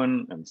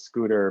poon and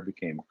scooter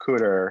became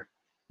cooter.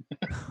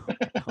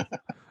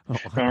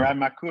 Gonna ride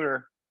my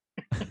cooter.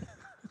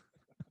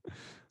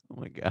 Oh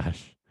my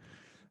gosh.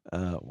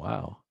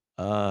 Wow.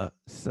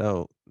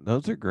 So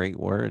those are great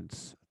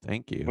words.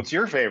 Thank you. What's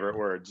your favorite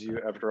words?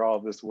 After all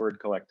this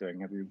word collecting,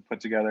 have you put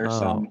together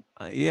some?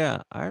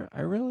 Yeah,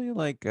 I really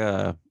like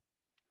I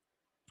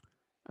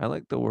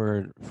like the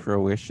word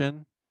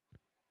fruition.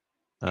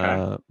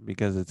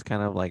 Because it's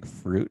kind of like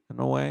fruit in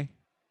a way.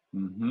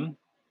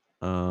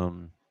 I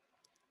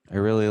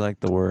really like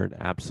the word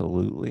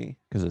absolutely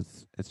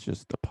because it's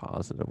just a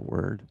positive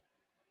word.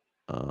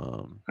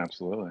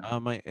 Absolutely.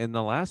 In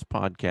the last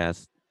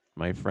podcast,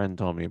 my friend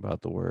told me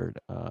about the word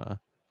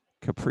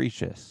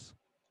capricious.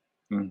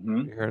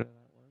 You heard of that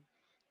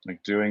word?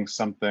 Like doing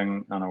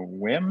something on a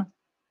whim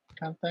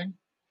kind of thing?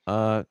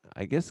 I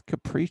guess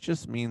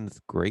capricious means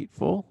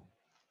grateful.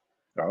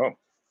 Oh.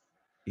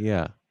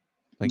 Yeah.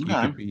 Like you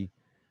could be,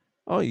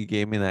 oh, you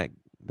gave me that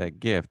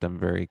gift. I'm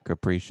very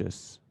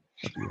capricious.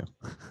 of you.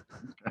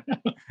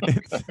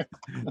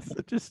 It's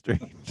such a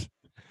strange.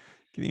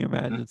 Can you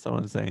imagine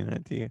someone saying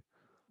that to you?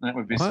 That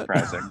would be What?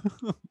 surprising.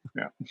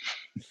 Yeah.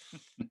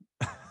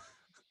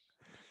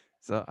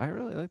 So I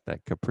really like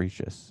that,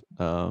 capricious.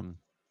 Yeah,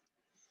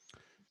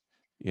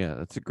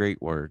 that's a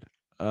great word.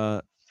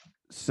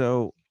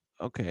 So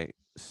okay,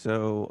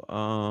 so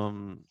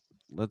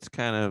let's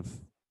kind of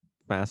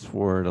fast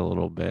forward a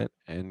little bit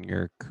in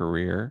your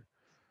career.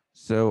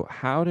 So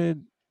how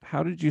did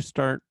you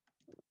start?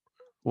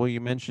 Well,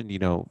 you mentioned,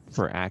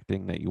 for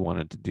acting that you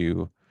wanted to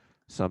do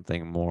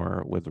something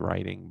more with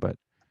writing, but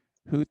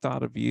who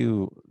thought of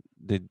you?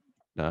 Did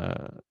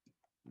uh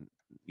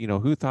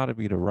who thought of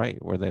you to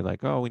write? Were they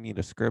like, "Oh, we need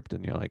a script,"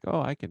 and you're like,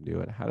 "Oh, I can do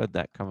it." How did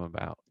that come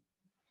about?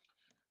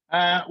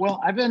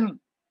 Well,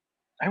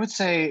 I would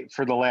say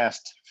for the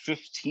last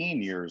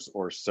 15 years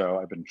or so,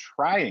 I've been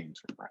trying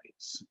to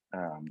write.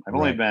 I've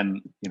only Right.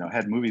 been,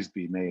 had movies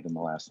be made in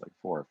the last like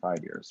 4 or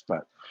 5 years,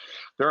 but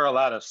there are a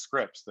lot of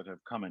scripts that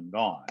have come and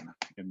gone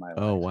in my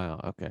Oh, life. wow.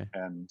 Okay.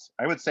 And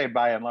I would say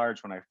by and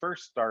large, when I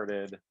first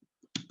started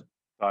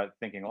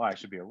thinking, oh, I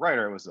should be a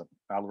writer,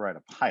 I'll write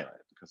a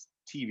pilot, because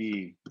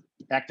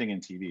acting in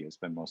TV has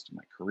been most of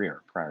my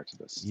career prior to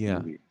this Yeah.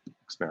 movie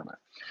experiment.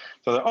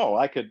 So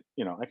I could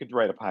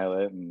write a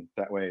pilot, and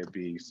that way it'd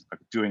be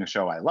doing a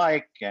show I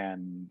like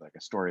and like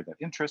a story that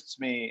interests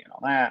me and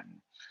all that.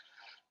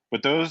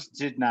 But those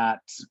did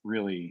not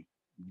really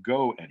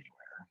go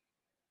anywhere.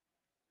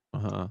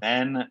 Uh-huh.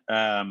 Then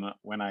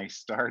when I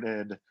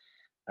started,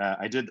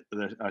 I did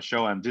a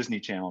show on Disney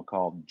Channel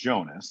called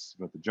Jonas,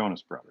 with the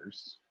Jonas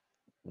Brothers.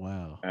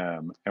 Wow.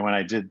 And when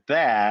I did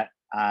that,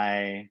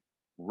 I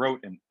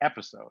wrote an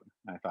episode.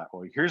 I thought,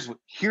 well,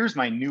 here's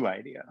my new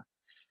idea.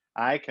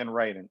 I can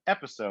write an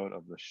episode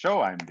of the show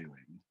I'm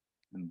doing,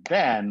 and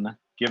then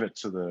give it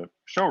to the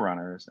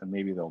showrunners, and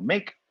maybe they'll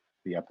make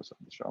the episode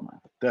of the show.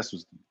 This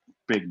was the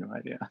big new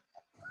idea.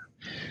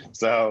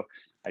 So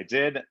I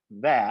did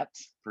that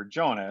for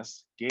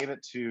Jonas, gave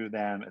it to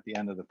them at the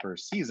end of the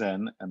first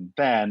season, and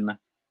then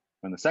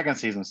when the second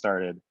season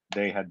started,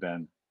 they had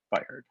been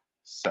fired.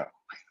 So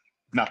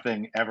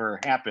nothing ever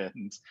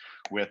happened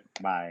with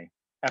my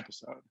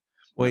episode.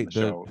 Wait,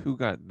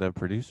 the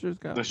producers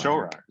got The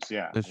fired? showrunners,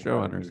 yeah. The They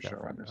brought in new showrunners got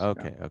fired. showrunners.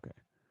 Okay, Yeah. okay.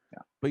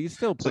 Yeah. But you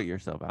still So put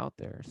yourself out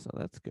there, so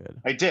that's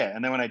good. I did.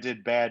 And then when I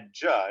did Bad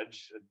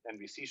Judge, an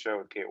NBC show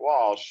with Kate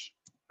Walsh,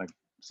 like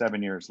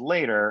 7 years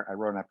later, I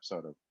wrote an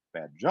episode of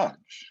Bad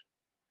Judge.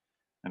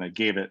 And I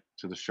gave it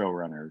to the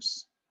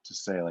showrunners to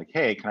say, like,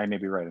 hey, can I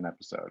maybe write an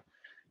episode?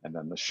 And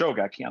then the show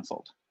got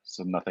canceled.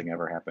 So nothing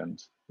ever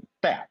happened with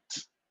that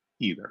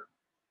either.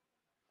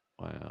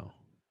 Wow.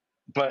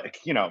 But,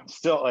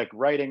 still like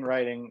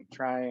writing,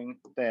 trying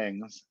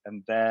things.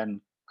 And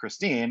then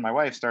Christine, my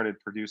wife, started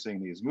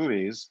producing these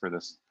movies for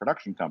this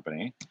production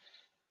company.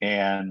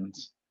 And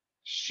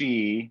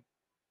she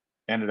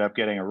ended up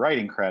getting a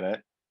writing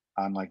credit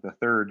on like the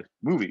third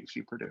movie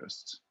she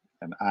produced.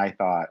 And I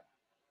thought,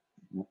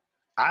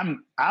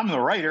 I'm the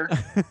writer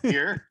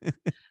here.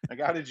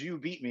 Like, how did you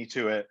beat me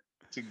to it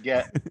to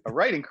get a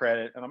writing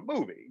credit in a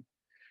movie?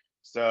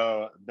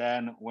 So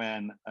then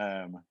when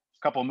a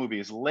couple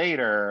movies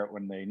later,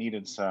 when they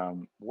needed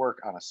some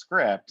work on a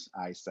script,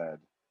 I said,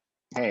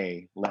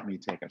 hey, let me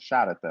take a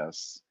shot at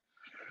this.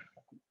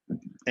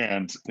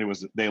 And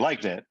they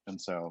liked it. And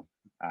so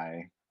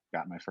I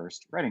got my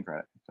first writing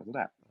credit because of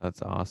that.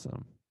 That's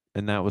awesome.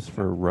 And that was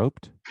for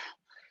Roped?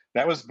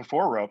 That was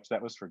before Roped.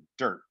 That was for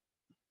Dirt.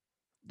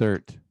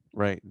 Dirt.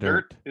 Right,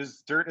 Dirt.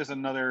 Dirt is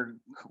another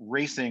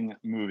racing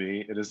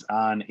movie. It is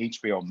on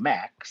HBO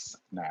Max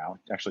now.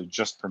 It actually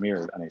just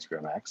premiered on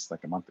HBO Max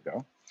like a month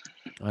ago.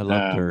 I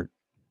love Dirt.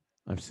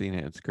 I've seen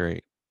it. It's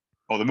great.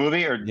 Oh, the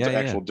movie or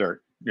actual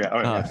Dirt? Yeah.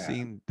 Oh, No, yeah, I've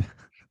seen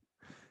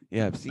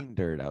I've seen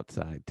Dirt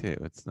outside too.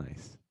 It's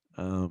nice.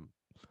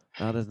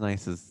 Not as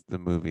nice as the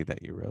movie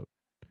that you wrote.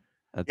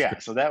 That's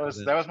great. So that was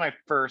my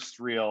first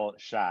real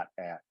shot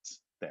at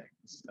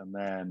things. And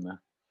then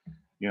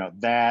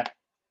that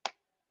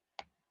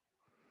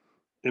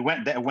it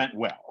went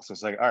well. So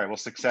it's like, all right, well,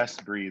 success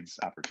breeds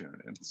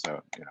opportunity. And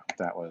so,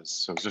 it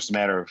was just a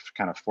matter of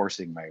kind of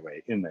forcing my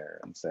way in there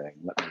and saying,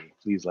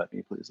 please let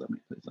me.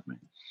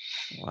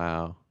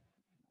 Wow.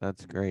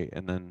 That's great.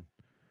 And then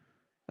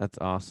that's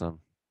awesome.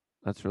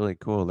 That's really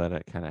cool that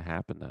it kind of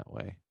happened that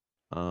way.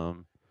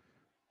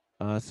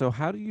 So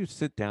how do you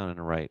sit down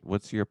and write?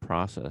 What's your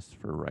process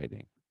for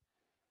writing?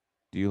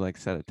 Do you like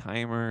set a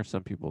timer?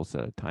 Some people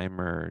set a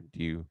timer.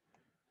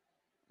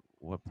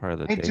 What part of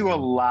the I day? do a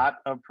lot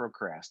of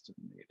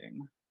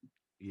procrastinating.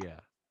 Yeah.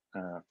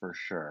 For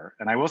sure.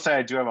 And I will say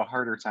I do have a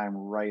harder time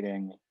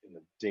writing in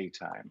the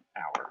daytime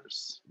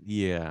hours.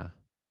 Yeah.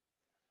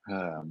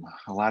 A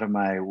lot of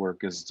my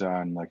work is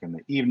done like in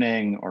the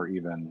evening, or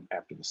even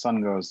after the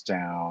sun goes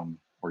down,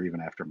 or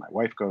even after my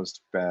wife goes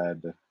to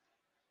bed.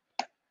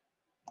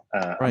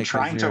 I'm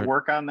trying to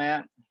work on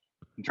that.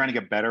 I'm trying to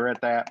get better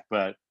at that,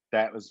 but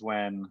that was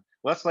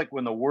that's like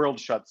when the world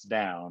shuts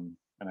down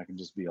and I can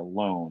just be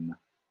alone.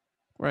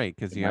 Right,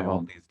 because you have all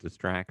these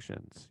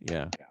distractions.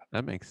 Yeah,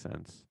 that makes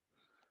sense.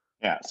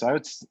 Yeah, so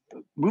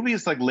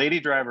movies like Lady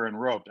Driver and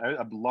Roped,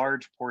 a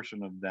large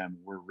portion of them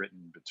were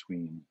written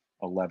between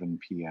 11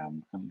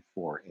 p.m. and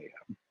 4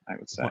 a.m., I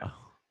would say. Wow.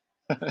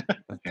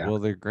 Yeah. Well,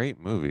 they're great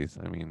movies.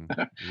 I mean,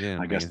 you did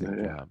an I guess, amazing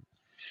yeah. job.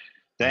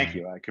 Thank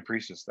you. I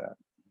capricious that.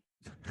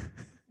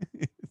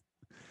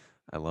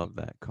 I love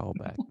that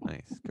callback.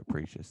 Nice,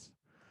 capricious.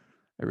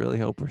 I really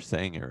hope we're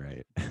saying it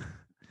right.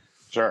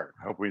 Sure.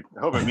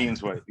 Hope it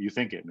means what you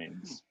think it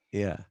means.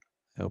 Yeah.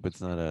 I hope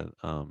it's not a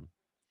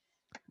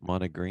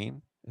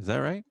Montegreen. Is that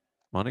right?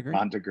 Montegreen?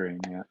 Montegreen,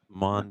 yeah.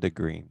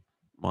 Mondegreen.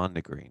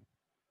 Mondegreen.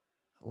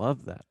 I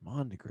love that.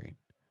 Mondegreen.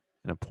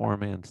 And a poor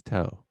man's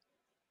toe.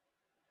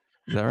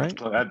 Is that right?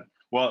 So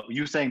well,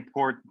 you saying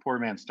poor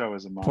man's toe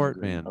is a Montegreen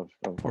Portman. of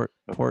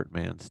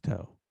Portman's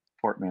toe.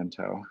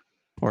 portmanteau.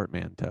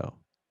 Portmanteau.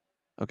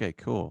 Okay,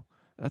 cool.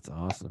 That's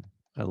awesome.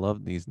 I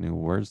love these new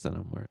words that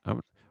I'm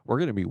learning. We're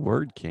going to be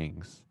word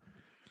kings.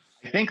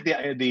 I think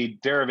the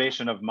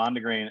derivation of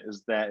Mondegreen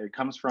is that it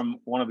comes from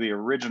one of the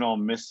original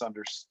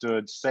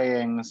misunderstood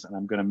sayings, and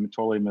I'm going to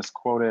totally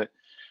misquote it,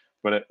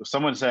 but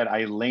someone said,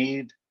 I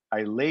laid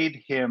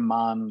him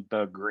on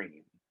the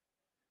green.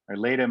 I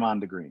laid him on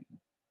the green.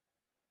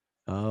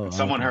 Oh, And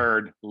someone okay.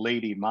 heard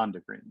Lady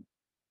Mondegreen.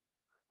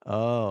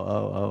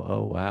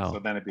 Oh, wow. So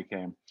then it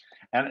became,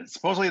 and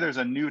supposedly there's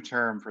a new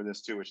term for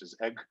this too, which is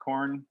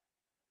eggcorn.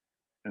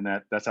 And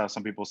that's how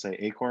some people say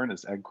acorn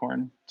is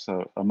eggcorn.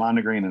 So a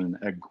mondegreen and an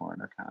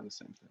eggcorn are kind of the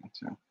same thing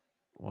too.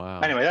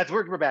 Wow. Anyway,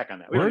 we're back on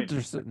that.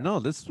 Words are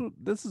no. This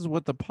is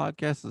what the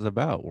podcast is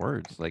about.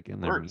 Words, like in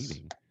their Words.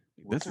 meeting.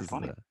 Words are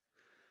funny.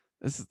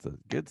 This is the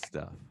good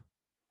stuff.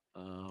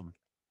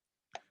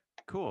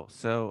 Cool.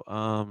 So,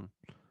 all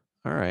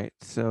right.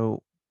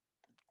 So,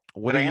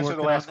 what Did are I you answer the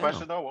working last on now?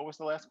 question though? What was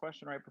the last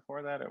question right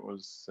before that? It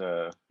was.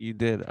 You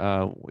did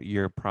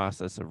your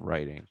process of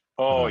writing.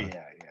 Oh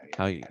yeah.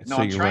 How you? No,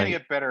 so I'm you trying write, to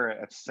get better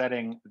at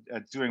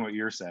doing what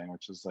you're saying,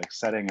 which is like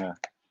setting not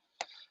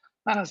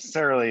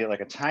necessarily like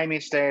a time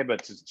each day,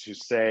 but to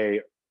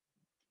say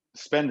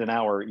spend an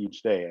hour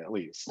each day at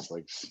least.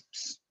 Like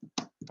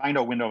find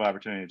a window of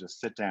opportunity to just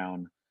sit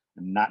down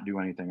and not do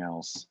anything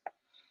else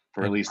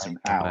for at least an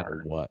no hour.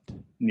 matter what.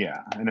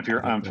 Yeah, and if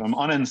I'm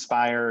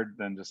uninspired,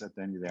 then just at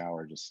the end of the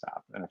hour, just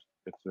stop. And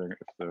if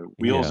the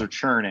wheels are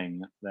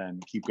churning, then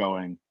keep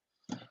going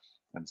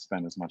and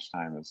spend as much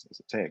time as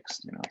it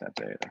takes, that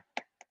day to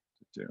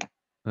do.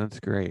 That's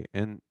great.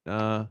 And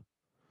how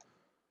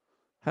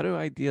do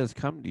ideas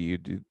come to you?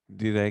 Do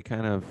they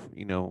kind of,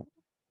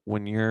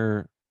 when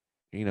you're,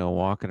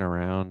 walking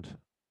around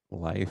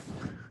life,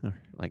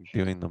 like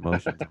doing the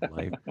motions of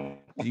life, do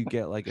you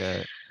get like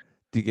an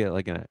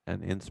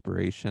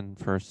inspiration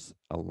for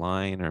a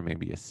line or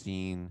maybe a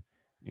scene?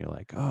 And you're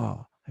like,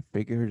 oh, I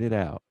figured it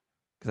out.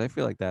 Because I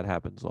feel like that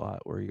happens a lot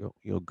where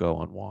you'll go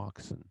on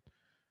walks and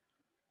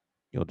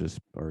you'll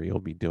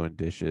be doing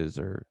dishes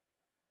or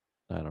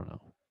I don't know.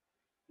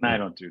 I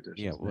don't do dishes.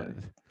 Yeah, what?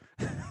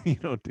 You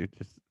don't do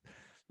just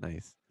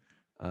nice.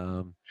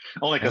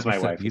 Only because my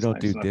wife. You don't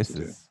do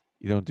disses.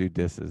 You don't do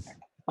disses.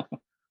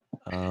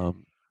 So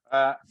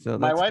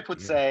my wife would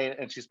say,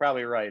 and she's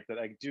probably right, that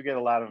I do get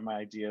a lot of my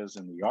ideas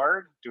in the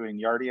yard, doing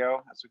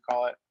yardio, as we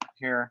call it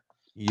here.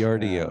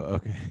 Yardio,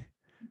 okay.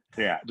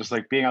 Yeah, just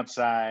like being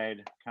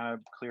outside, kind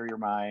of clear your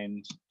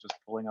mind, just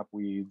pulling up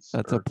weeds.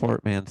 That's a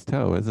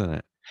portmanteau, isn't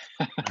it?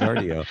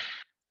 Yardio.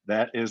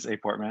 That is a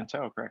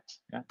portmanteau, correct?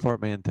 Yeah.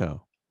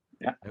 Portmanteau.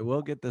 Yeah. I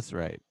will get this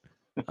right.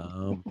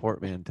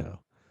 Portmanteau.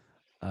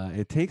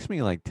 It takes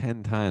me like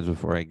 10 times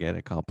before I get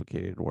a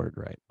complicated word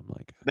right. I'm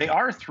like, they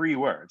are 3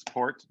 words: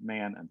 port,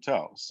 man, and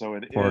toe. So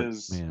it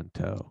is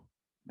portmanteau.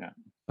 Yeah.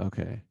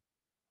 Okay.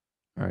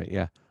 All right.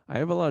 Yeah. I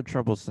have a lot of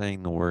trouble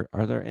saying the word.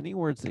 Are there any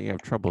words that you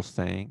have trouble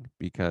saying?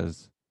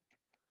 Because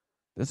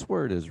this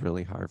word is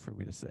really hard for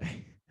me to say.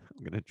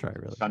 I'm gonna try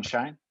really.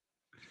 Sunshine.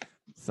 Hard.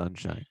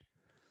 Sunshine.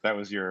 That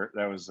was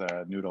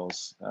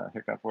Noodle's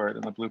hiccup word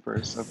in the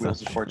bloopers of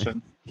Wheels of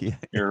Fortune. Yeah.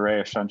 Your ray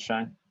of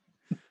sunshine.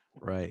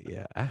 Right.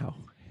 Yeah. Ow.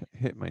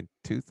 Hit my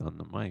tooth on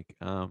the mic.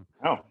 Oh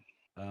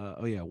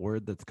yeah.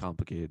 Word that's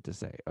complicated to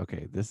say.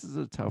 Okay. This is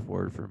a tough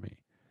word for me.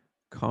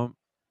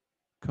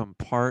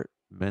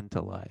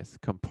 Compartmentalize.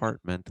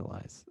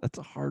 Compartmentalize. That's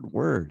a hard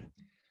word.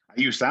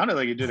 You sounded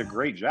like you did a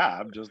great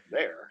job just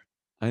there.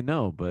 I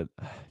know, but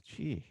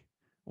gee.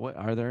 What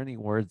are there any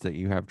words that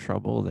you have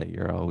trouble that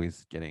you're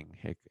always getting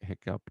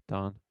hiccuped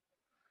on?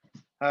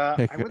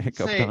 I wouldn't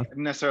say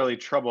necessarily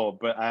trouble,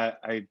 but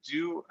I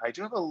do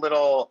have a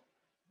little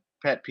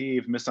pet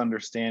peeve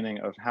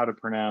misunderstanding of how to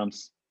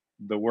pronounce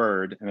the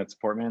word, and it's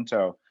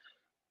portmanteau.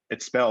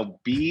 It's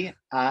spelled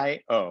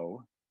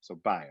B-I-O, so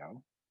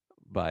bio,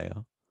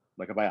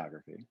 like a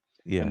biography.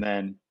 Yeah. And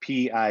then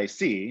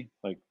P-I-C,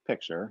 like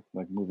picture,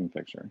 like moving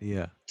picture.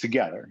 Yeah.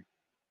 Together.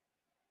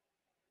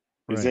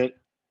 Is right. it?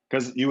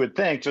 Because you would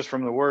think just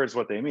from the words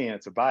what they mean,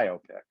 it's a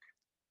biopic.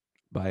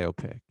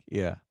 Biopic,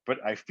 yeah.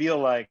 But I feel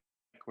like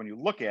when you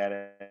look at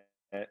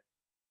it,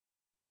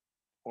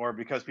 or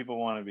because people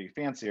want to be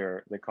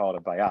fancier, they call it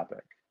a biopic.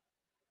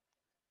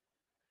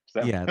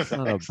 Yeah, it's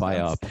not a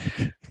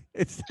biopic.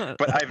 It's not.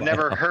 But a I've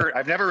never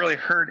biopic. really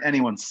heard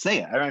anyone say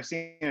it. I mean, I've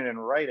seen it in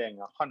writing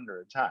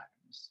 100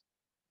 times.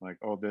 Like,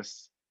 oh,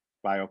 this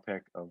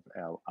biopic of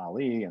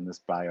Ali and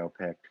this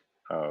biopic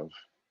of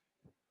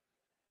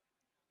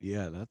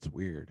Yeah, that's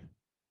weird.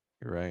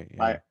 You're right.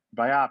 Yeah,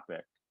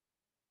 biopic.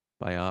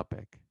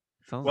 biopic.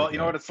 Sounds Well, like you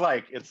know a what it's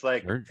like? It's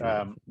surgery.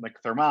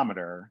 like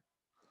thermometer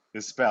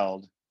is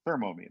spelled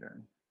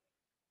thermometer.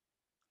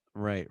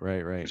 Right.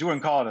 But you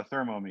wouldn't call it a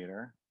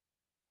thermometer.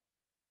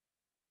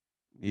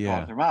 You call it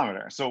a Yeah,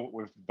 thermometer. So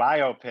if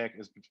biopic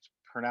is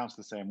pronounced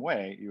the same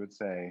way, you would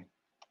say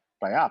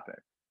biopic.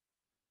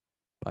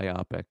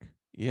 biopic.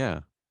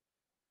 Yeah,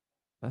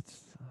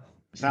 that's It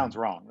man. sounds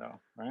wrong though,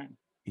 right?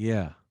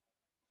 Yeah.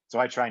 So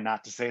I try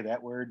not to say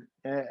that word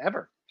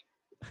ever.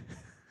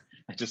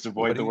 I just What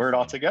avoid do the you word say?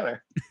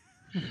 altogether.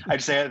 I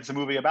just say it's a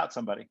movie about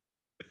somebody.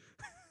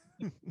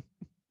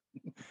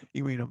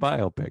 You mean a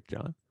biopic,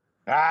 John?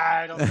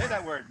 I don't say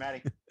that word,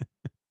 Maddie.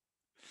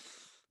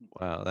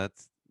 Wow,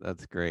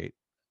 that's great.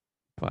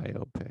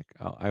 Biopic.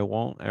 I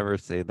won't ever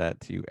say that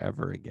to you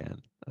ever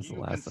again. That's the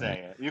You can last time. say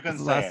it. You That's can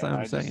the say last it. time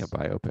I'm saying a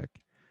biopic.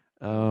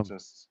 It Um.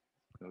 just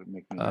it would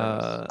make me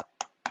nervous.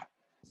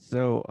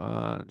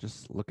 So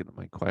just looking at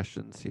my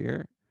questions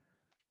here.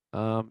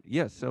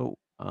 Yeah. So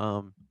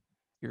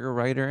you're a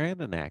writer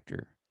and an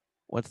actor.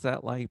 What's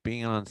that like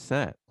being on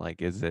set?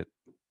 Like, is it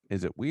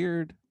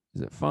weird?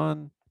 Is it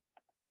fun?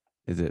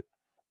 Is it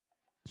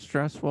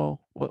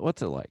stressful?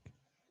 What's it like?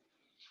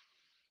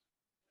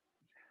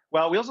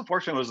 Well, Wheels of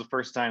Fortune was the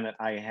first time that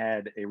I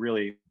had a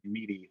really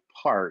meaty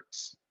part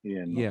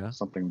in Yeah.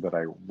 something that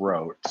I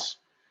wrote.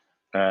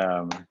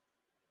 Um,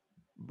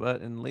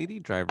 But in Lady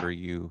Driver,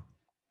 you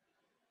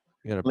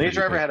had a Lady pretty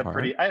Driver big had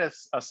part. I had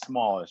a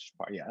smallish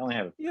part. Yeah, I only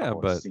had a Yeah, couple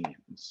of but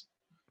scenes.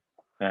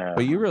 you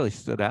Um, really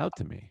stood out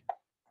to me.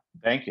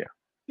 Thank you.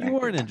 You Thank you.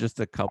 weren't in just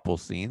a couple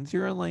scenes.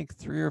 You're in like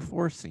 3 or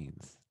 4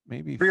 scenes,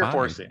 maybe 3 or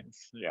 4 5.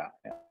 scenes. Yeah.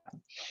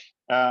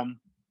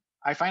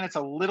 I find it's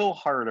a little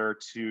harder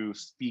to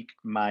speak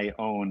my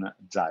own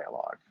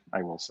dialogue,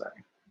 I will say.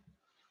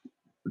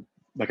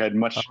 Like I'd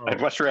much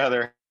Oh,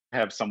 rather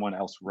have someone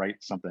else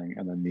write something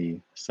and then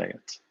me say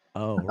it.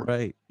 oh,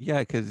 right. Yeah,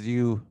 because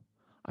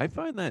I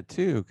find that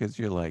too. Because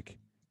you're like,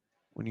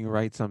 when you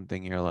write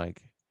something, you're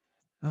like,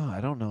 oh, I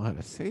don't know how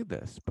to say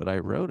this, but I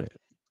wrote it.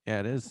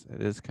 Yeah, it is.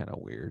 It is kind of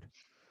weird.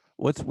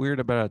 What's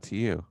weird about it to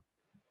you?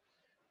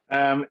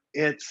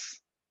 It's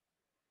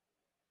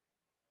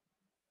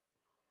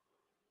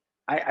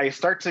I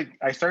start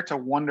to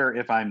wonder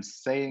if I'm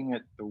saying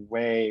it the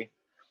way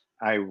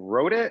I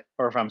wrote it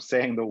or if I'm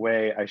saying the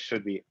way I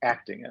should be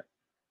acting it.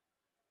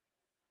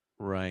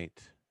 Right.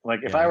 Like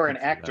if Yeah, I I were can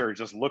an see that. actor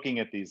just looking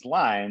at these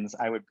lines,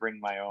 I would bring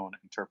my own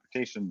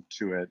interpretation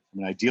to it. I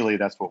mean, ideally,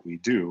 that's what we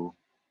do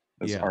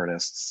as Yeah.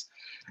 artists.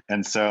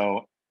 And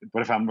so,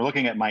 but if I'm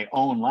looking at my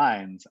own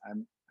lines,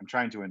 I'm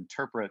trying to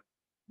interpret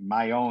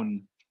my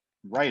own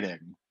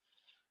writing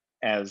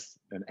as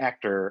an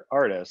actor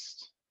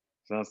artist.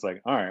 So it's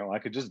like, all right, well, I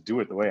could just do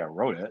it the way I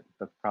wrote it.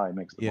 That probably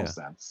makes the Yeah. most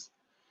sense.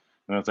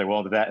 And it's like,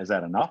 well, is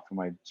that enough? Am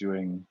I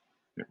doing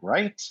it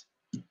right?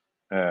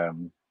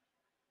 Um,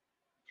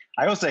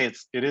 I will say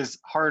it is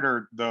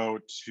harder though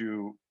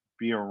to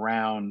be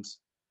around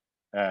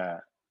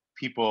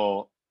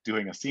people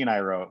doing a scene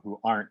I wrote who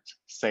aren't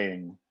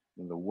saying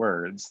the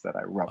words that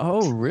I wrote.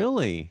 Oh,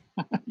 really?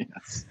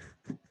 Yes.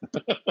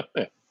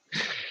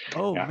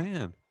 Oh, Yeah.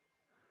 man.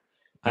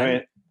 I I mean,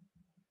 didn't.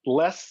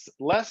 less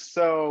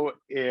so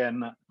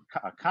in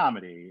a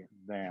comedy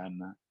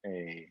than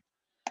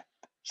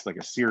just like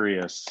a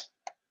serious.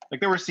 Like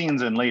there were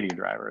scenes in Lady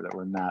Driver that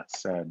were not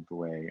said the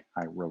way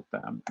I wrote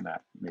them, and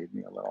that made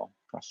me a little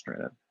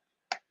frustrated.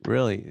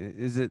 Really?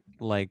 Is it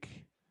like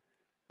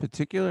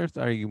particulars?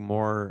 Are you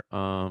more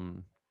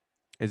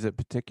is it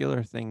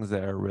particular things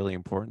that are really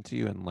important to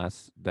you and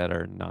less that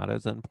are not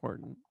as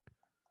important?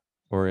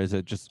 Or is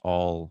it just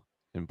all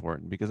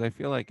important? Because I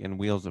feel like in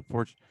Wheels of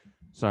Fortune,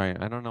 sorry,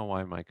 I don't know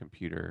why my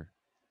computer.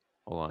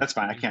 Hold on. That's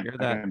fine. Can you hear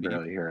I that? can Can you?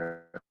 barely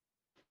hear it.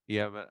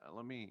 Yeah, but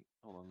let me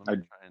hold on. Let I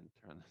me try and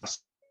turn this.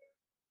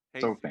 Hey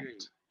so Siri,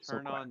 faint, so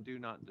turn quiet. on Do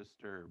Not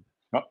Disturb.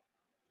 Oh,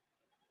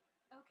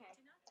 Okay,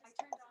 I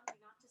turned on Do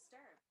Not Disturb.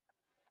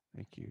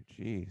 Thank you.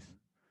 Jeez,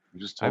 you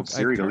just told I've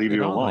Siri to turned leave it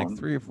you on like alone.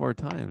 3 or 4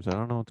 times. I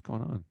don't know what's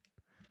going on.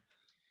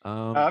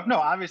 No,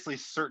 obviously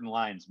certain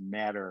lines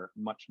matter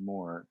much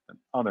more than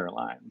other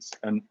lines,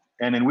 and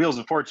in Wheels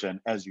of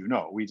Fortune, as you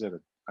know, we did a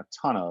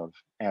ton of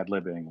ad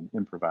libbing and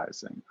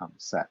improvising on the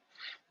set.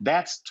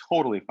 That's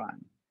totally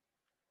fine,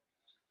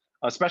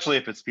 especially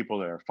if it's people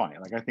that are funny.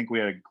 Like I think we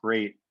had a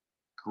great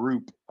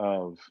group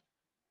of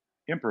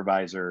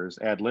improvisers,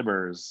 ad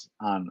libbers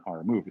on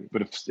our movie.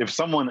 But if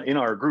someone in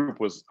our group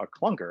was a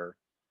clunker,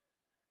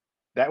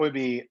 that would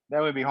be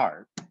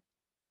hard.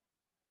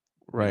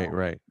 Right, know?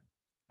 right.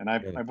 And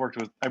I've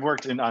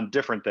worked on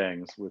different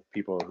things with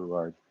people who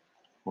are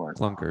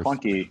Clunkers.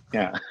 clunky.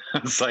 Yeah,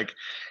 it's like,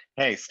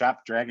 hey,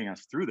 stop dragging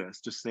us through this.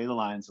 Just say the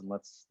lines and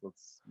let's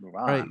move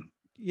on. Right.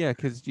 Yeah,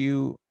 because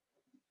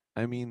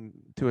I mean,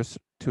 to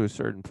a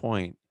certain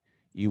point,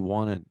 you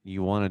want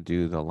to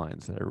do the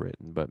lines that are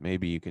written, but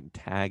maybe you can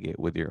tag it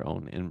with your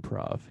own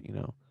improv.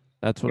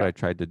 That's what Yeah. I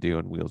tried to do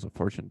in Wheels of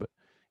Fortune. But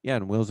yeah,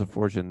 in Wheels of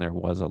Fortune there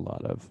was a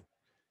lot of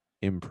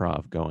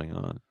improv going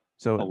on.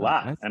 So A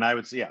lot. And I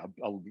would say, yeah,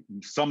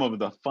 some of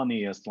the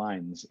funniest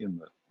lines in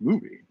the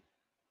movie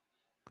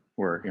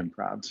were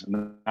improv.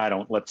 And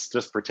let's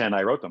just pretend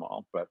I wrote them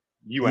all, but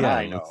you and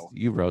I know.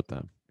 You wrote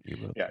them.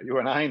 Yeah, you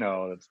and I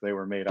know that they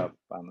were made up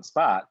on the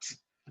spot,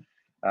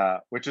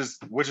 which is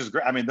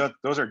great. I mean,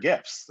 those are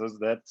gifts.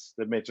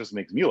 Just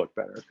makes me look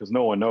better because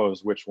no one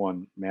knows which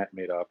one Matt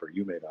made up or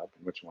you made up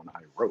and which one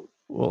I wrote.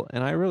 Well,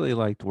 and I really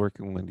liked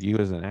working with you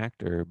as an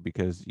actor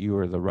because you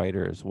were the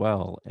writer as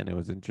well, and it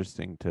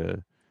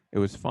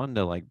was fun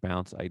to like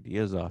bounce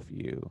ideas off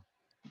you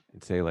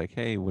and say like,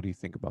 "Hey, what do you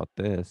think about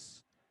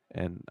this?"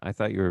 And I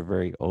thought you were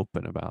very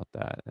open about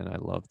that, and I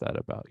love that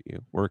about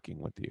you working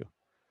with you.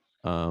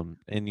 And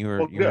Well,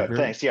 you're good, very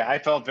thanks. Yeah, I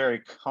felt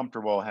very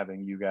comfortable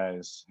having you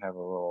guys have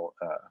a little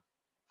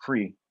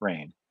free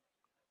reign,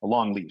 a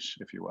long leash,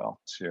 if you will,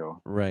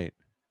 right.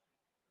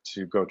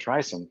 to go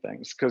try some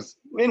things. Because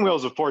in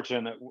Wheels of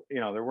Fortune,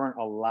 there weren't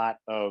a lot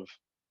of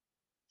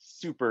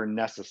super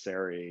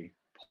necessary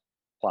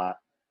plot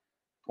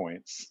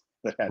points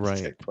that had to Right.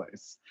 take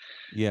place.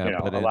 Yeah,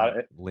 but A in lot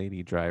of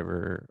Lady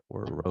Driver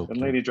or Rope, in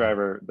Lady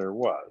Driver, there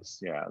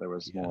was Yeah.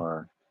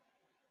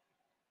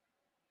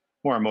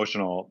 more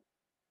emotional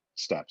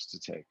steps to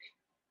take.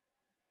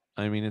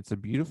 I mean, it's a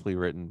beautifully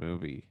written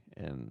movie,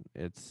 and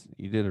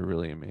you did a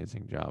really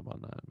amazing job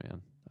on that,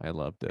 man. I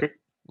loved it.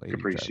 Lady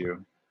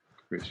Driver.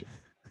 Capricious.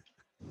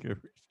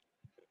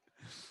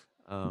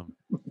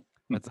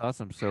 That's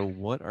awesome. So,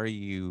 what are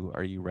you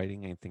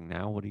writing anything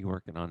now? What are you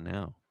working on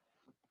now?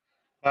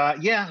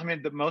 Yeah, I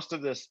mean, most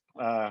of this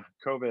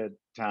COVID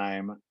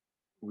time,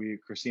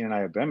 Christine and I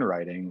have been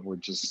writing. We're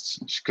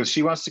just because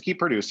she wants to keep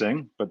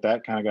producing, but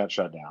that kind of got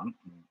shut down.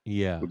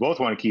 Yeah. We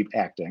both want to keep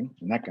acting,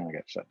 and that kind of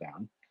got shut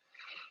down.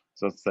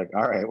 So it's like,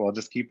 all right, well,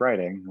 just keep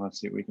writing. Let's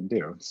see what we can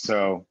do.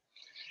 So,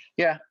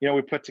 yeah,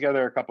 we put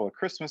together a couple of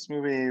Christmas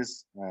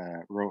movies.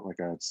 Wrote like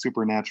a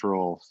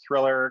supernatural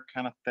thriller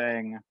kind of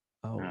thing.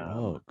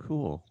 Oh,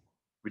 cool.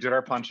 We did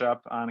our punch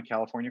up on a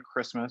California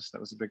Christmas. That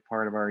was a big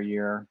part of our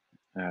year.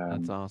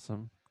 That's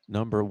awesome.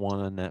 Number 1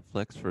 on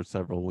Netflix for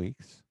several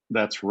weeks.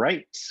 That's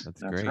right.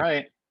 That's great.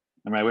 Right.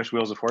 I mean, I wish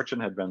Wheels of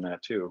Fortune had been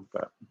that too,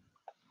 but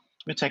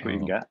you take what you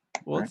can get.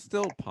 Well, right? It's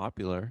still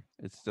popular.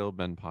 It's still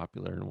been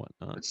popular and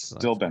whatnot. It's so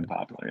still that's been good.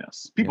 popular.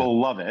 Yes, people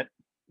love it.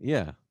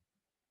 Yeah,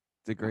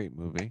 it's a great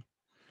movie.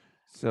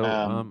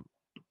 So,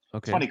 It's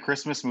okay. funny.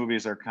 Christmas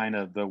movies are kind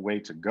of the way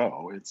to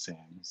go. It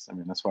seems. I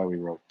mean, that's why we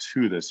wrote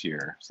 2 this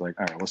year. It's like,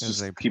 all right, let's just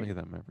They play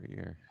them every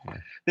year. Yeah.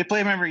 They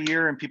play them every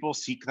year, and people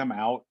seek them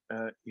out.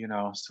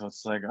 So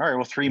it's like, all right,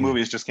 well, 3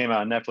 movies just came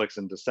out on Netflix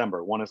in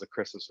December. 1 is a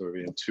Christmas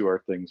movie, and 2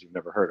 are things you've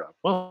never heard of.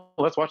 Well,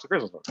 let's watch the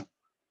Christmas movie.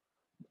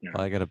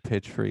 Well, I got a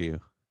pitch for you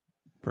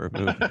for a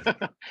movie.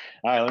 All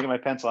right, look at my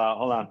pencil out.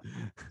 Hold on.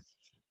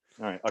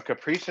 All right, A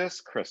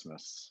Capricious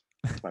Christmas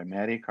by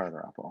Maddie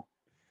Carter-Apple.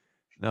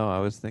 No, I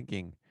was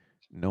thinking,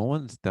 no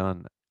one's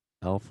done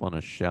Elf on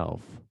a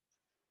Shelf.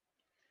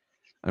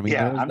 I mean,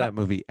 there was that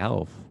movie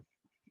Elf,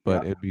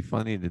 but it'd be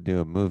funny to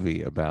do a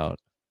movie about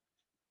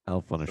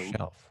Elf on a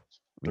Shelf.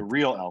 The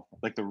real elf,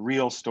 like the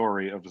real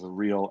story of the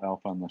real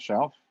elf on the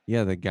shelf.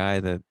 Yeah, the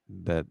guy that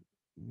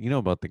you know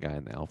about the guy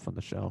in the Elf on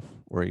the Shelf,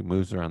 where he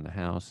moves around the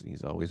house and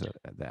he's always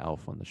the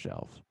elf on the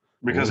shelf.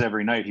 Because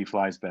every night he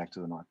flies back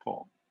to the North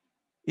Pole.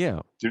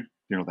 Yeah. Do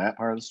you know that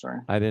part of the story?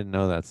 I didn't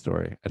know that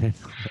story. I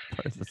didn't know that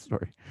part of the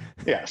story.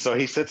 Yeah, so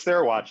he sits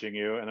there watching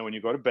you, and then when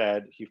you go to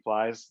bed, he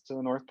flies to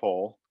the North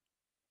Pole,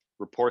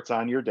 reports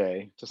on your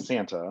day to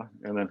Santa,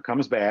 and then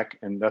comes back,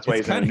 and that's why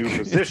he's in a new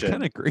position. It's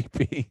kind of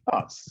creepy. Oh,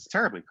 it's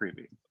terribly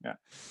creepy. Yeah.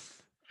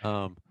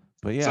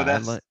 But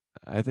yeah, so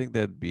I think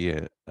that'd be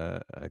a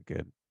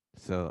good.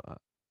 So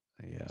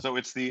yeah. So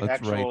it's the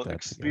actual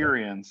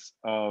experience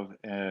of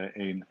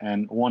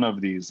and one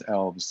of these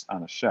elves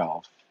on a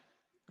shelf.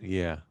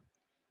 Yeah.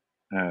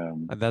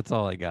 That's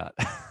all I got.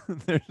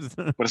 But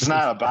it's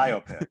not a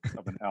biopic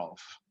of an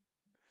elf.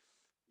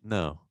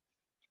 No,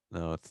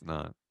 it's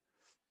not.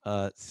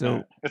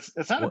 So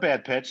it's not a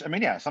bad pitch. I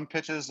mean, yeah, some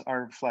pitches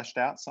are fleshed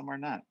out, some are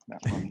not.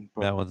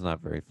 That one's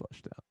not very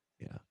fleshed out.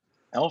 Yeah.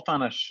 Elf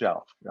on a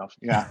Shelf.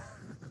 Yeah.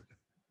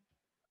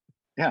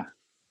 Yeah.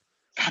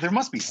 God, there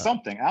must be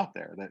something out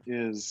there that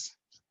is.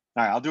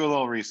 All right, I'll do a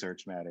little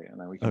research, Maddie, and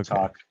then we can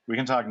talk. We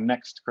can talk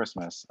next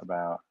Christmas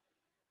about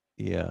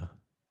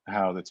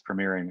how that's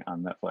premiering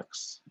on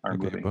Netflix. Our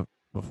movie. But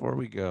before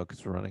we go,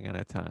 because we're running out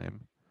of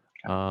time.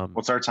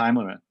 What's our time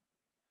limit?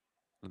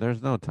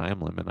 There's no time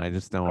limit. I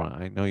just don't want.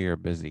 I know you're a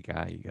busy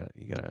guy.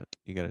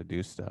 You gotta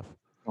do stuff.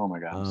 Oh my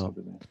God, I'm so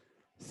busy.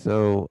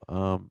 So,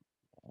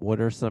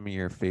 what are some of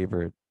your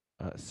favorite?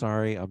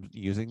 Sorry, I'm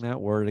using that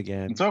word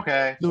again. It's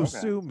okay. Don't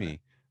sue me.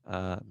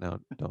 No,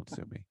 don't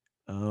sue me.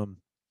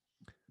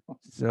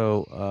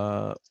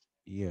 So,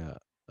 yeah.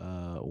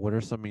 What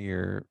are some of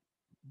your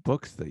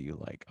books that you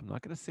like? I'm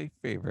not gonna say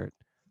favorite,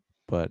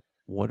 but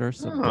what are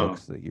some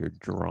books that you're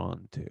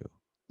drawn to?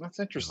 That's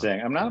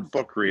interesting. I'm not a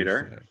book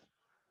reader,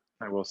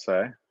 I will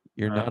say.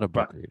 You're not a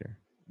book but reader.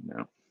 no,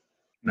 You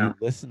no,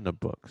 listen to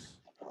books.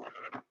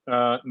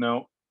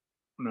 no,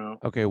 no.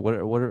 Okay, what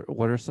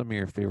are some of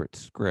your favorite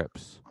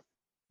scripts?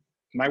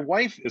 My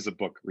wife is a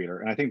book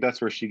reader, and I think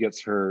that's where she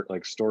gets her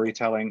like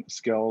storytelling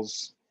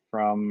skills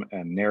from,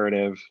 and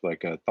narrative,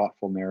 like a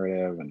thoughtful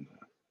narrative, and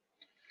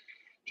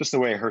just the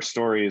way her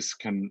stories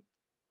can,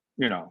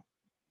 you know,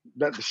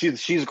 that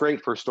she's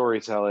great for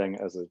storytelling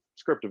as a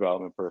script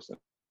development person,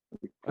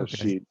 because Okay.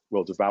 she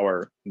will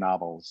devour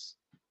novels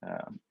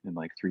in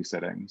like 3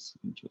 sittings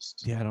and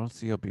just. Yeah, I don't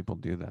see how people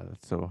do that.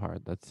 That's so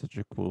hard. That's such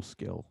a cool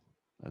skill.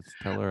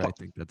 Tell her I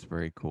think that's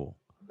very cool.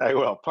 I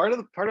will. Part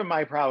of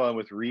my problem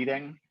with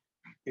reading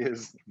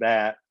is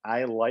that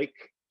I like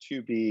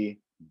to be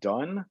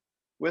done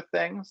with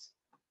things.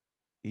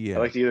 Yeah. I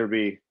like to either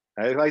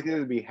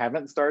be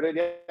haven't started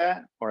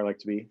yet, or I like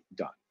to be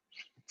done.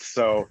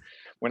 So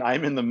when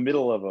I'm in the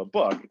middle of a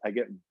book, I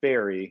get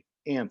very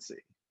antsy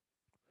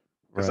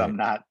because Right. I'm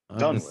not I'm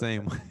done the with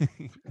same it. way.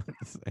 I'm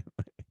the same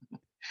way.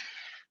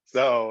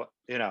 So,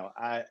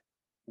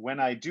 when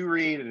I do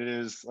read, it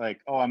is like,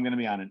 oh, I'm going to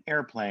be on an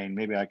airplane.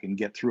 Maybe I can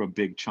get through a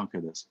big chunk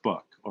of this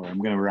book, or I'm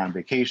going to be on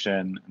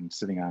vacation and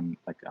sitting on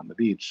the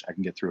beach. I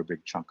can get through a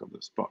big chunk of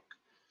this book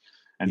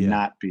and Yeah.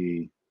 not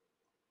be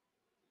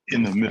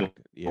in the middle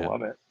Distracted. Yeah.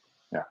 of it.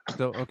 Yeah.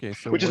 So okay,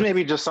 so Which is what's-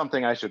 maybe just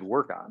something I should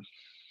work on.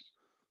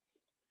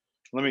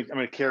 I'm going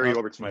to carry you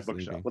over to my he's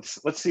bookshelf. leaving.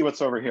 Let's see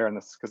what's over here on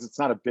this, because it's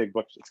not a big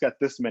book. It's got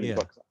this many Yeah.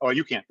 books. Oh,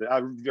 you can't.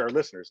 Our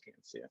listeners can't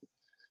see it.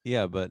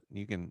 Yeah, but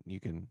you can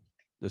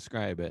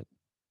describe it.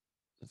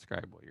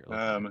 Describe what you're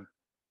looking at.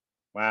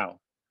 Wow.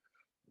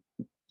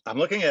 I'm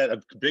looking at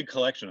a big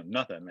collection of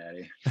nothing,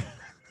 Maddie.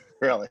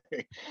 Really.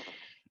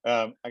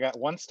 I got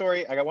one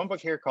book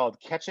here called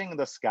Catching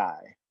the Sky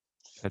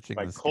Catching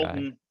by the Sky.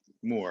 Colton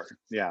Moore.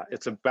 Yeah,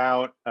 it's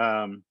about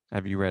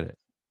Have you read it?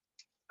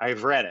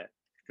 I've read it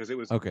because it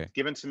was Okay.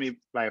 given to me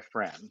by a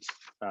friend,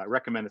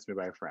 recommended to me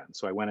by a friend.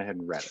 So I went ahead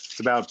and read it. It's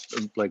about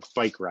like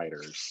bike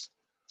riders.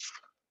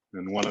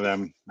 And one of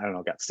them, I don't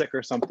know, got sick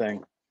or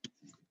something.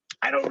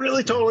 I don't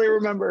really totally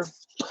remember.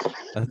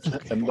 That's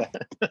okay. And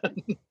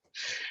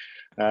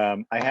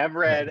then, I have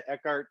read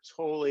Eckhart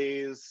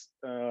Tolle's.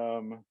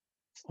 Well,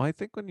 I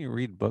think when you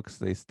read books,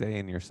 they stay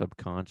in your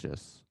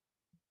subconscious.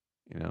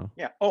 You know.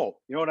 Yeah. Oh,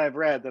 you know what I've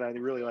read that I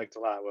really liked a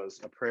lot was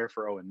A Prayer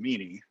for Owen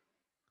Meany.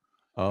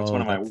 Oh, It's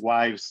one of my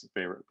wife's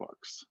favorite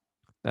books.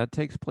 that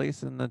takes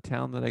place in the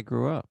town that I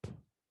grew up,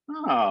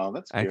 Oh,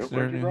 that's cute. Exeter,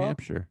 Where'd you New grow up?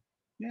 Hampshire.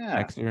 Yeah,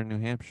 Exeter, New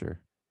Hampshire.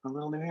 a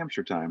little New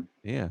Hampshire time.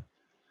 Yeah.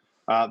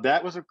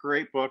 That was a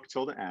great book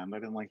till the end. I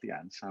didn't like the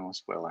end, so I won't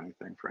spoil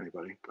anything for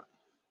anybody. But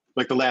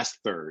like the last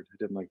third, I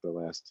didn't like the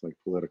last like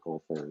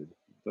political third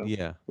of the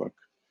Yeah. book.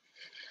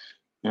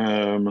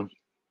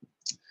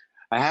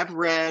 I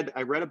read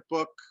a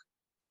book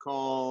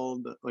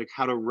called like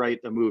How to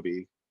Write a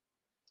Movie,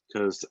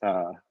 because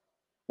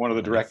one of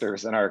the Nice.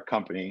 directors in our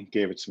company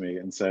gave it to me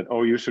and said,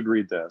 oh, you should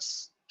read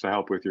this to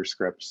help with your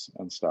scripts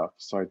and stuff.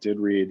 So I did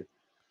read.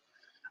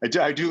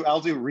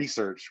 I'll do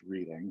research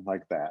reading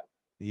like that.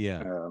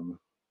 Yeah.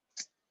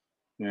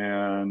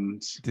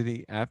 And Did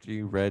he after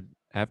he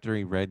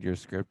read your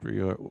script,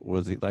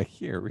 was he like,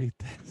 here, read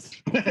this?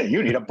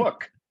 you need a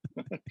book.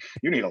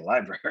 You need a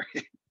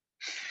library.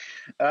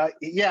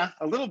 Yeah,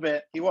 a little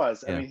bit. He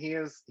was. Yeah. I mean,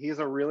 he's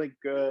a really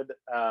good.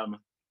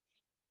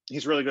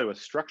 He's really good with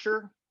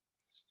structure.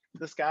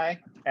 This guy,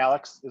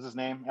 Alex is his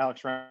name.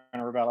 Alex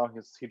Ribello.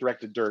 He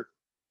directed Dirt.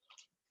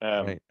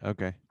 Right.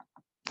 Okay.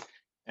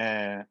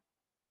 And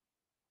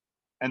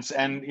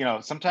you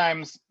know,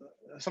 sometimes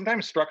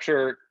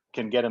structure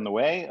can get in the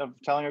way of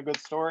telling a good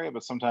story,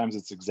 but sometimes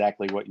it's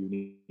exactly what you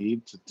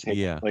need to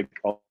take like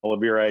all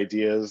of your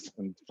ideas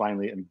and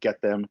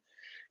get them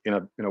in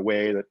a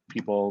way that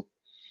people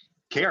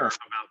care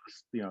about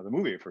the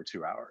movie for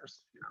 2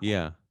 hours.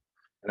 Yeah.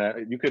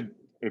 You could,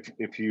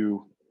 if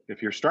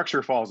your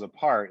structure falls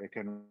apart, you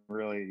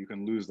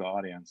can lose the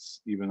audience,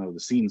 even though the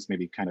scenes may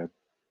be kind of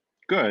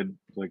good.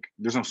 Like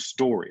there's no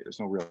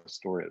real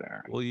story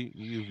there. Well,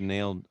 you've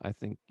nailed. I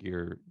think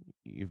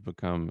you've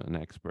become an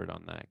expert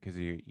on that, because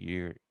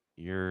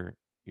your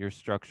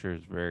structure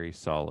is very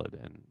solid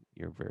and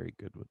you're very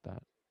good with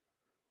that.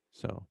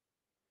 So,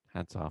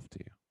 hats off to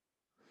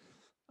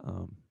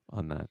you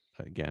on that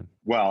again.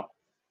 Well,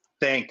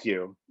 thank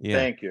you. Yeah.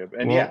 Thank you.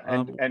 And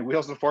Well, and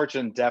Wheels of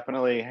Fortune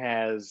definitely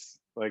has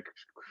like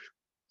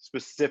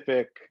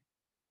specific,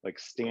 like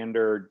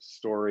standard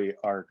story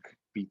arc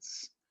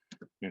beats,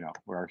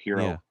 where our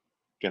hero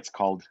gets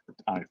called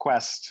on a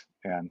quest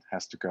and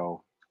has to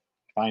go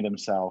find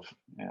himself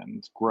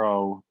and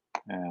grow,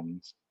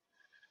 and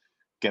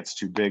gets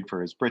too big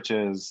for his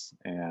britches,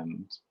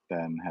 and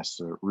then has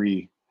to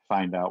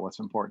find out what's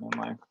important in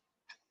life.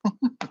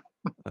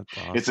 That's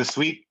awesome. It's a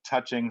sweet,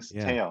 touching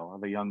tale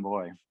of a young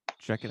boy.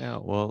 Check it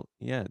out. Well,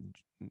 yeah,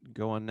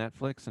 go on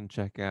Netflix and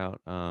check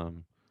out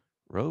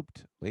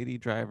Roped, Lady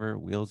Driver,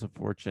 Wheels of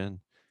Fortune,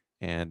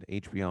 and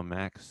HBO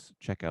Max.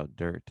 Check out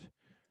Dirt.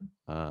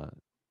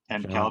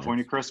 And John,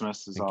 California it's-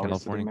 Christmas is and always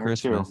California sitting there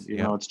Christmas, too,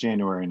 even though it's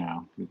January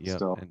now. It's Yep,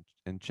 still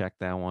and check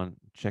that one.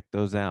 Check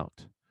those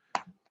out.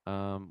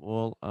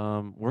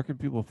 Where can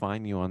people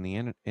find you on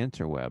the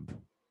interweb,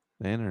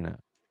 the internet?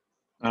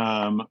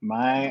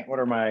 what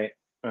are my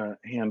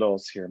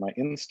handles here? My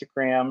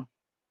Instagram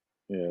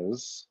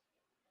is,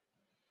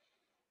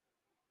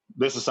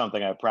 this is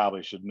something I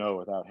probably should know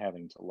without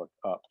having to look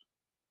up,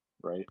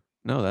 right?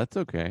 No, that's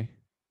okay.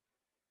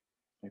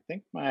 I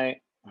think my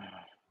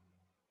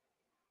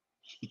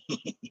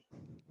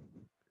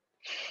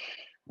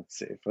let's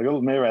see, if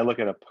maybe I look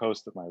at a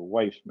post that my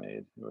wife made,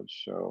 it would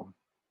show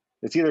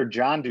it's either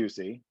John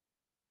Ducey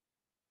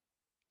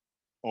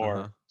or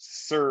Uh-huh.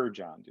 Sir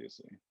John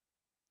Ducey.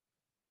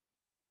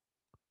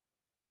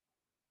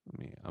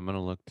 I'm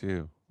gonna look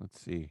too.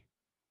 Let's see.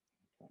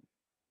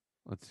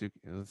 Let's see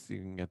if you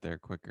can get there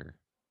quicker.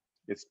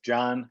 It's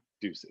John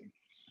Ducey.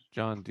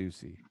 John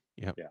Ducey.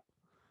 Yep. Yeah.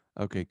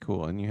 Okay,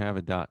 cool. And you have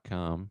a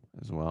 .com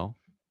as well.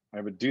 I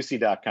have a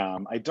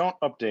Ducey.com. I don't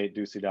update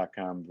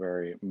Ducey.com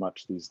very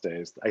much these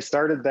days. I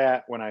started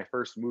that when I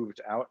first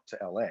moved out to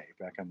LA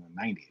back in the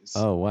 90s.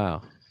 Oh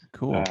wow.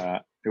 Cool.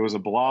 It was a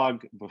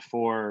blog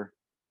before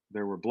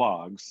there were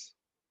blogs.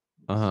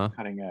 Uh-huh.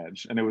 Cutting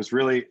edge. And it was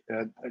really,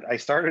 I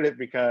started it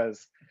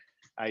because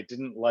I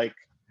didn't like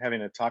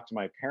having to talk to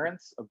my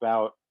parents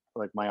about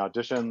like my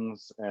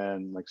auditions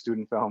and like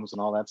student films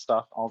and all that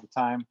stuff all the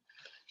time.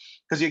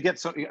 Because you get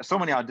so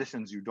many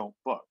auditions you don't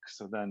book.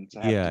 So then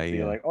to have to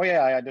be like, oh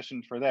yeah, I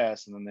auditioned for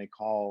this. And then they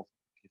call,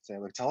 say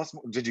like, tell us,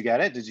 did you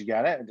get it? Did you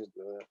get it?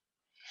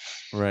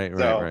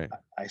 Right.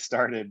 I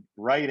started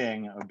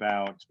writing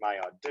about my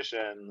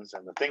auditions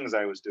and the things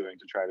I was doing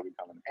to try to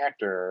become an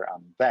actor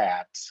on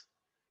that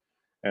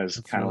as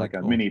That's kind of really like a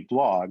cool. mini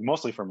blog,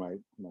 mostly for my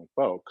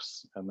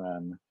folks. And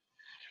then,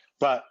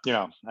 but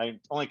I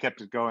only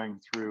kept it going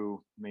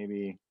through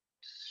maybe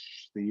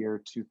the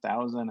year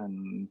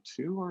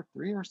 2002 or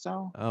 3 or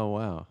so. Oh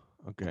wow.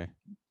 Okay.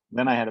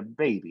 Then I had a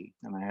baby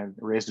and I had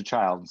raised a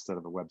child instead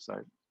of a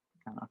website,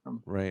 kind of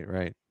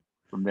Right.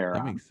 from there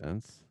That on. makes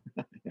sense.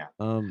 Yeah.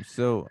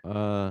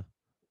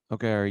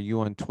 Okay, are you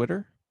on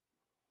Twitter?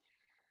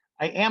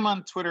 I am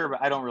on Twitter, but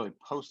I don't really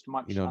post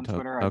much You don't on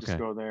Twitter. I okay. just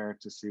go there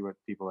to see what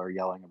people are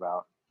yelling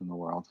about in the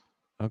world.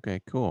 Okay,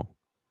 cool.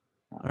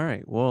 All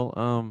right.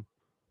 Well,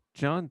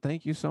 John,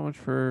 thank you so much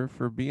for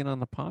being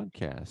on the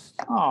podcast.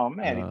 Oh,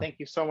 Maddie, thank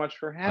you so much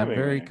for having me.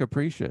 I'm very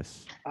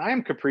capricious.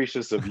 I'm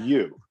capricious of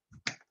you.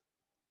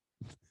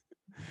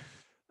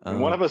 And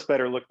one of us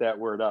better look that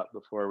word up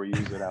before we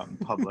use it out in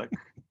public.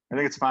 I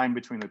think it's fine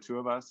between the two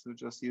of us to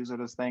just use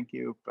it as thank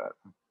you, but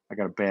I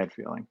got a bad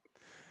feeling.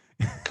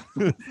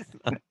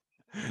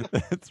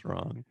 That's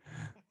wrong.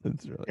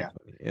 That's really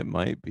funny. It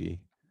might be.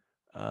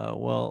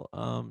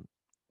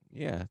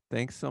 Yeah,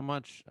 thanks so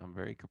much. I'm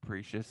very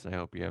capricious. I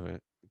hope you have a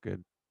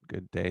good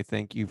day.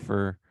 Thank you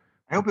for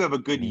I hope you have a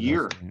good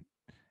year.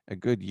 A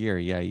good year.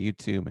 Yeah, you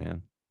too,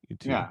 man. You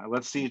too. Yeah,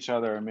 let's see each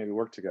other and maybe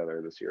work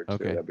together this year too.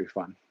 Okay. That'd be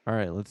fun. All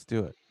right, let's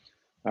do it.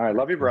 All right,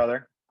 love you,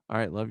 brother. All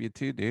right, love you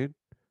too, dude.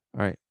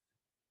 All right.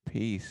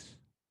 Peace.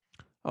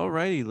 All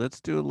righty,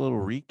 let's do a little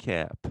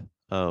recap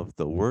of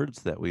the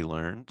words that we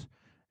learned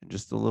and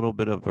just a little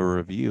bit of a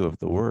review of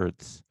the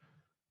words.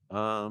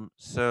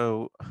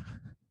 So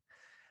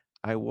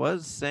I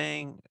was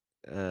saying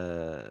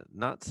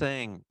not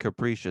saying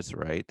capricious,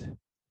 right?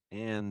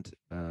 And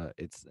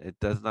it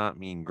does not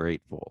mean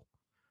grateful.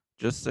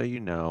 Just so you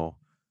know,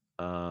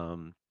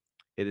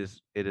 it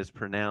is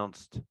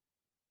pronounced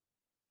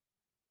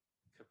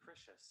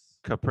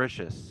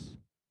capricious.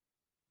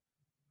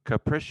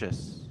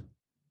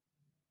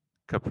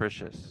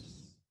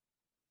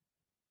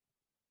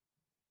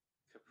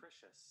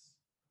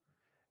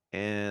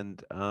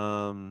 And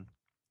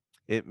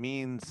it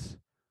means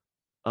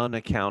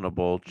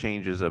unaccountable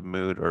changes of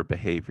mood or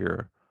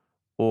behavior,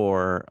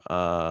 or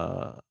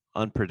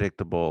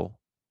unpredictable,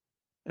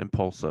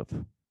 impulsive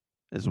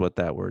is what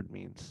that word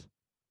means.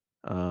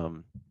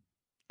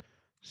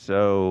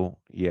 So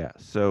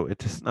it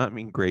does not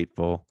mean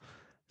grateful.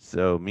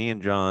 So me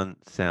and John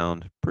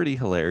sound pretty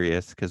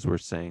hilarious because we're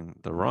saying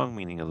the wrong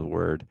meaning of the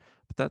word,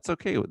 but that's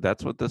okay.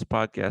 That's what this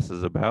podcast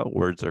is about.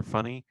 Words are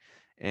funny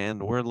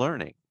and we're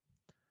learning.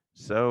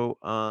 So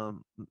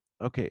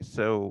okay,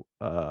 so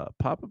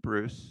Papa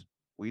Bruce,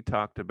 we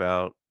talked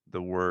about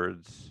the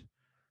words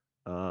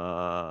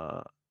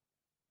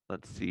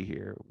let's see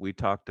here. We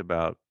talked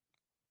about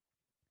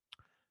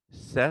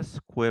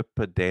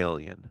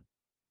sesquipedalian.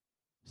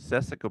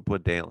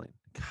 Sesquipedalian.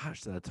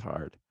 Gosh, that's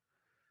hard.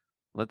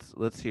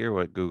 Let's hear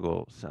what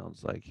Google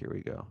sounds like. Here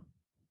we go.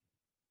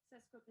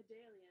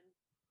 Sesquipedalian.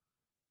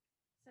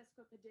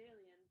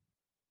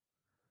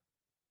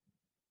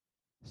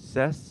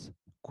 Sesquipedalian.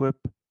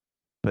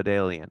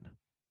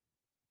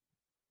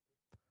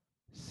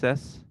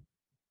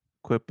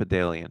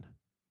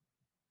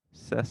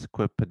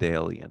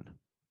 Sesquipedalian.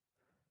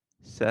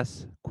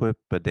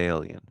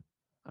 Sesquipedalian.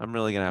 I'm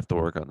really gonna have to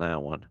work on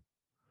that one.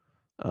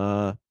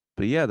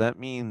 But yeah, that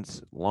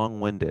means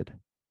long-winded.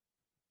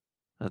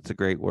 That's a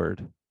great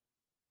word.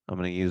 I'm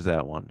gonna use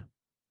that one.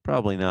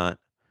 Probably not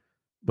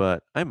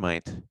but I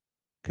might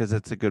because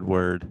it's a good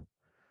word,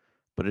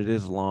 but it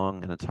is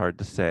long and it's hard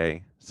to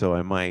say. So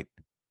I might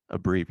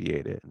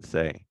abbreviate it and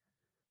say,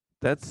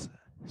 that's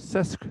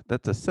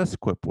that's a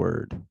sesquip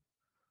word.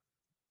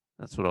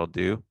 That's what I'll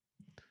do.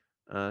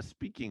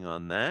 Speaking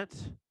on that,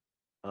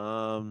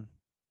 um,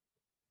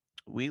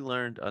 we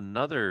learned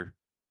another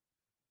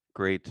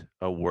great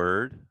a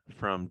word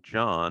from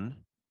John,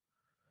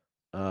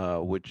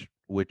 which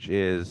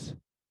is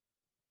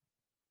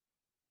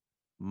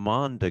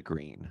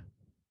mondegreen.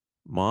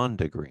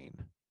 Mondegreen.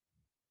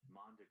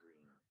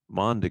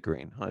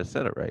 Mondegreen. I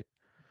said it right.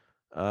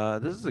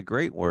 This is a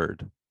great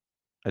word.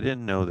 I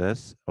didn't know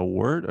this. A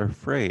word or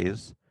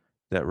phrase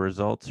that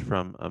results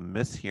from a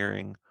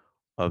mishearing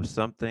of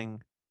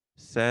something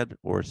said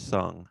or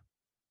sung.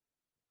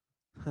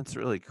 That's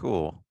really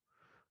cool.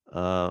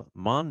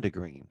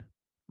 Mondegreen.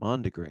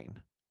 Mondegreen.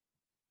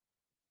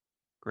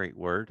 Great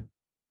word.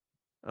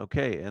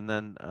 Okay, and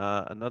then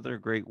another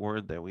great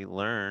word that we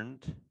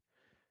learned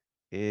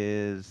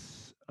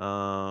is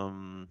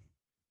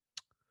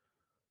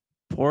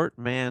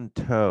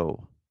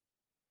portmanteau,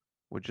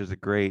 which is a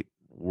great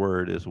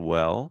word as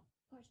well.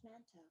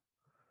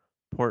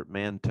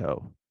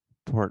 Portmanteau.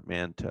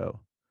 Portmanteau.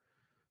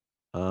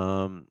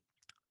 Um,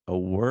 a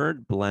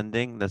word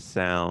blending the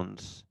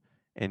sounds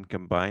and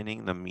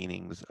combining the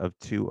meanings of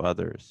two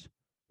others.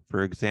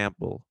 For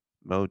example,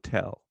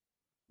 motel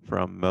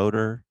from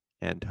motor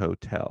and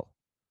hotel,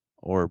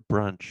 or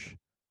brunch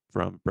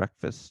from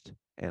breakfast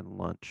and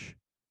lunch.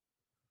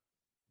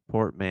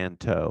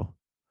 Portmanteau.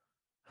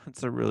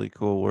 That's a really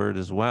cool word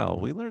as well.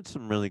 We learned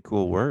some really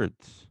cool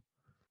words.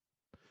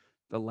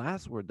 The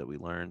last word that we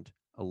learned,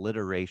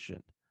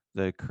 alliteration,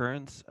 the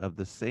occurrence of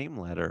the same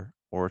letter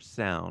or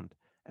sound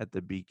at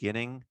the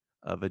beginning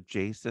of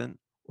adjacent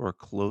or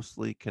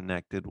closely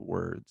connected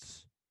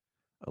words.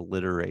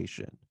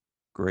 Alliteration.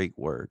 Great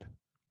word.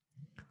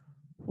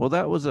 Well,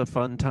 that was a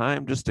fun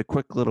time. Just a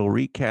quick little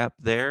recap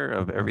there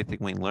of everything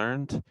we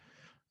learned.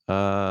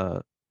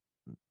 Uh,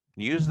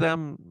 use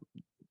them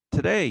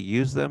today,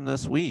 use them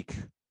this week.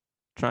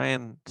 Try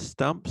and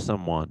stump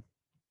someone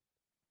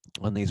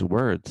on these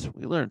words.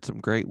 We learned some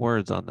great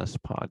words on this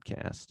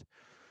podcast.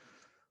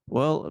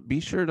 Well,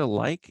 be sure to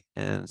like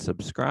and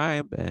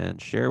subscribe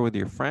and share with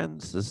your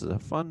friends. This is a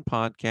fun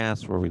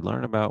podcast where we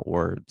learn about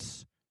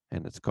words,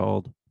 and it's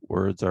called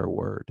Words Are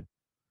Word.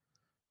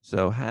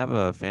 So have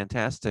a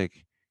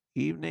fantastic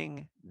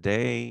evening,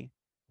 day,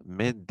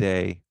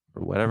 midday,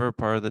 or whatever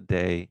part of the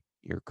day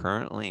you're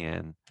currently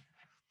in.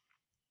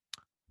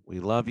 We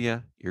love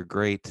you. You're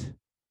great.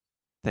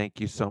 Thank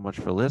you so much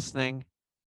for listening.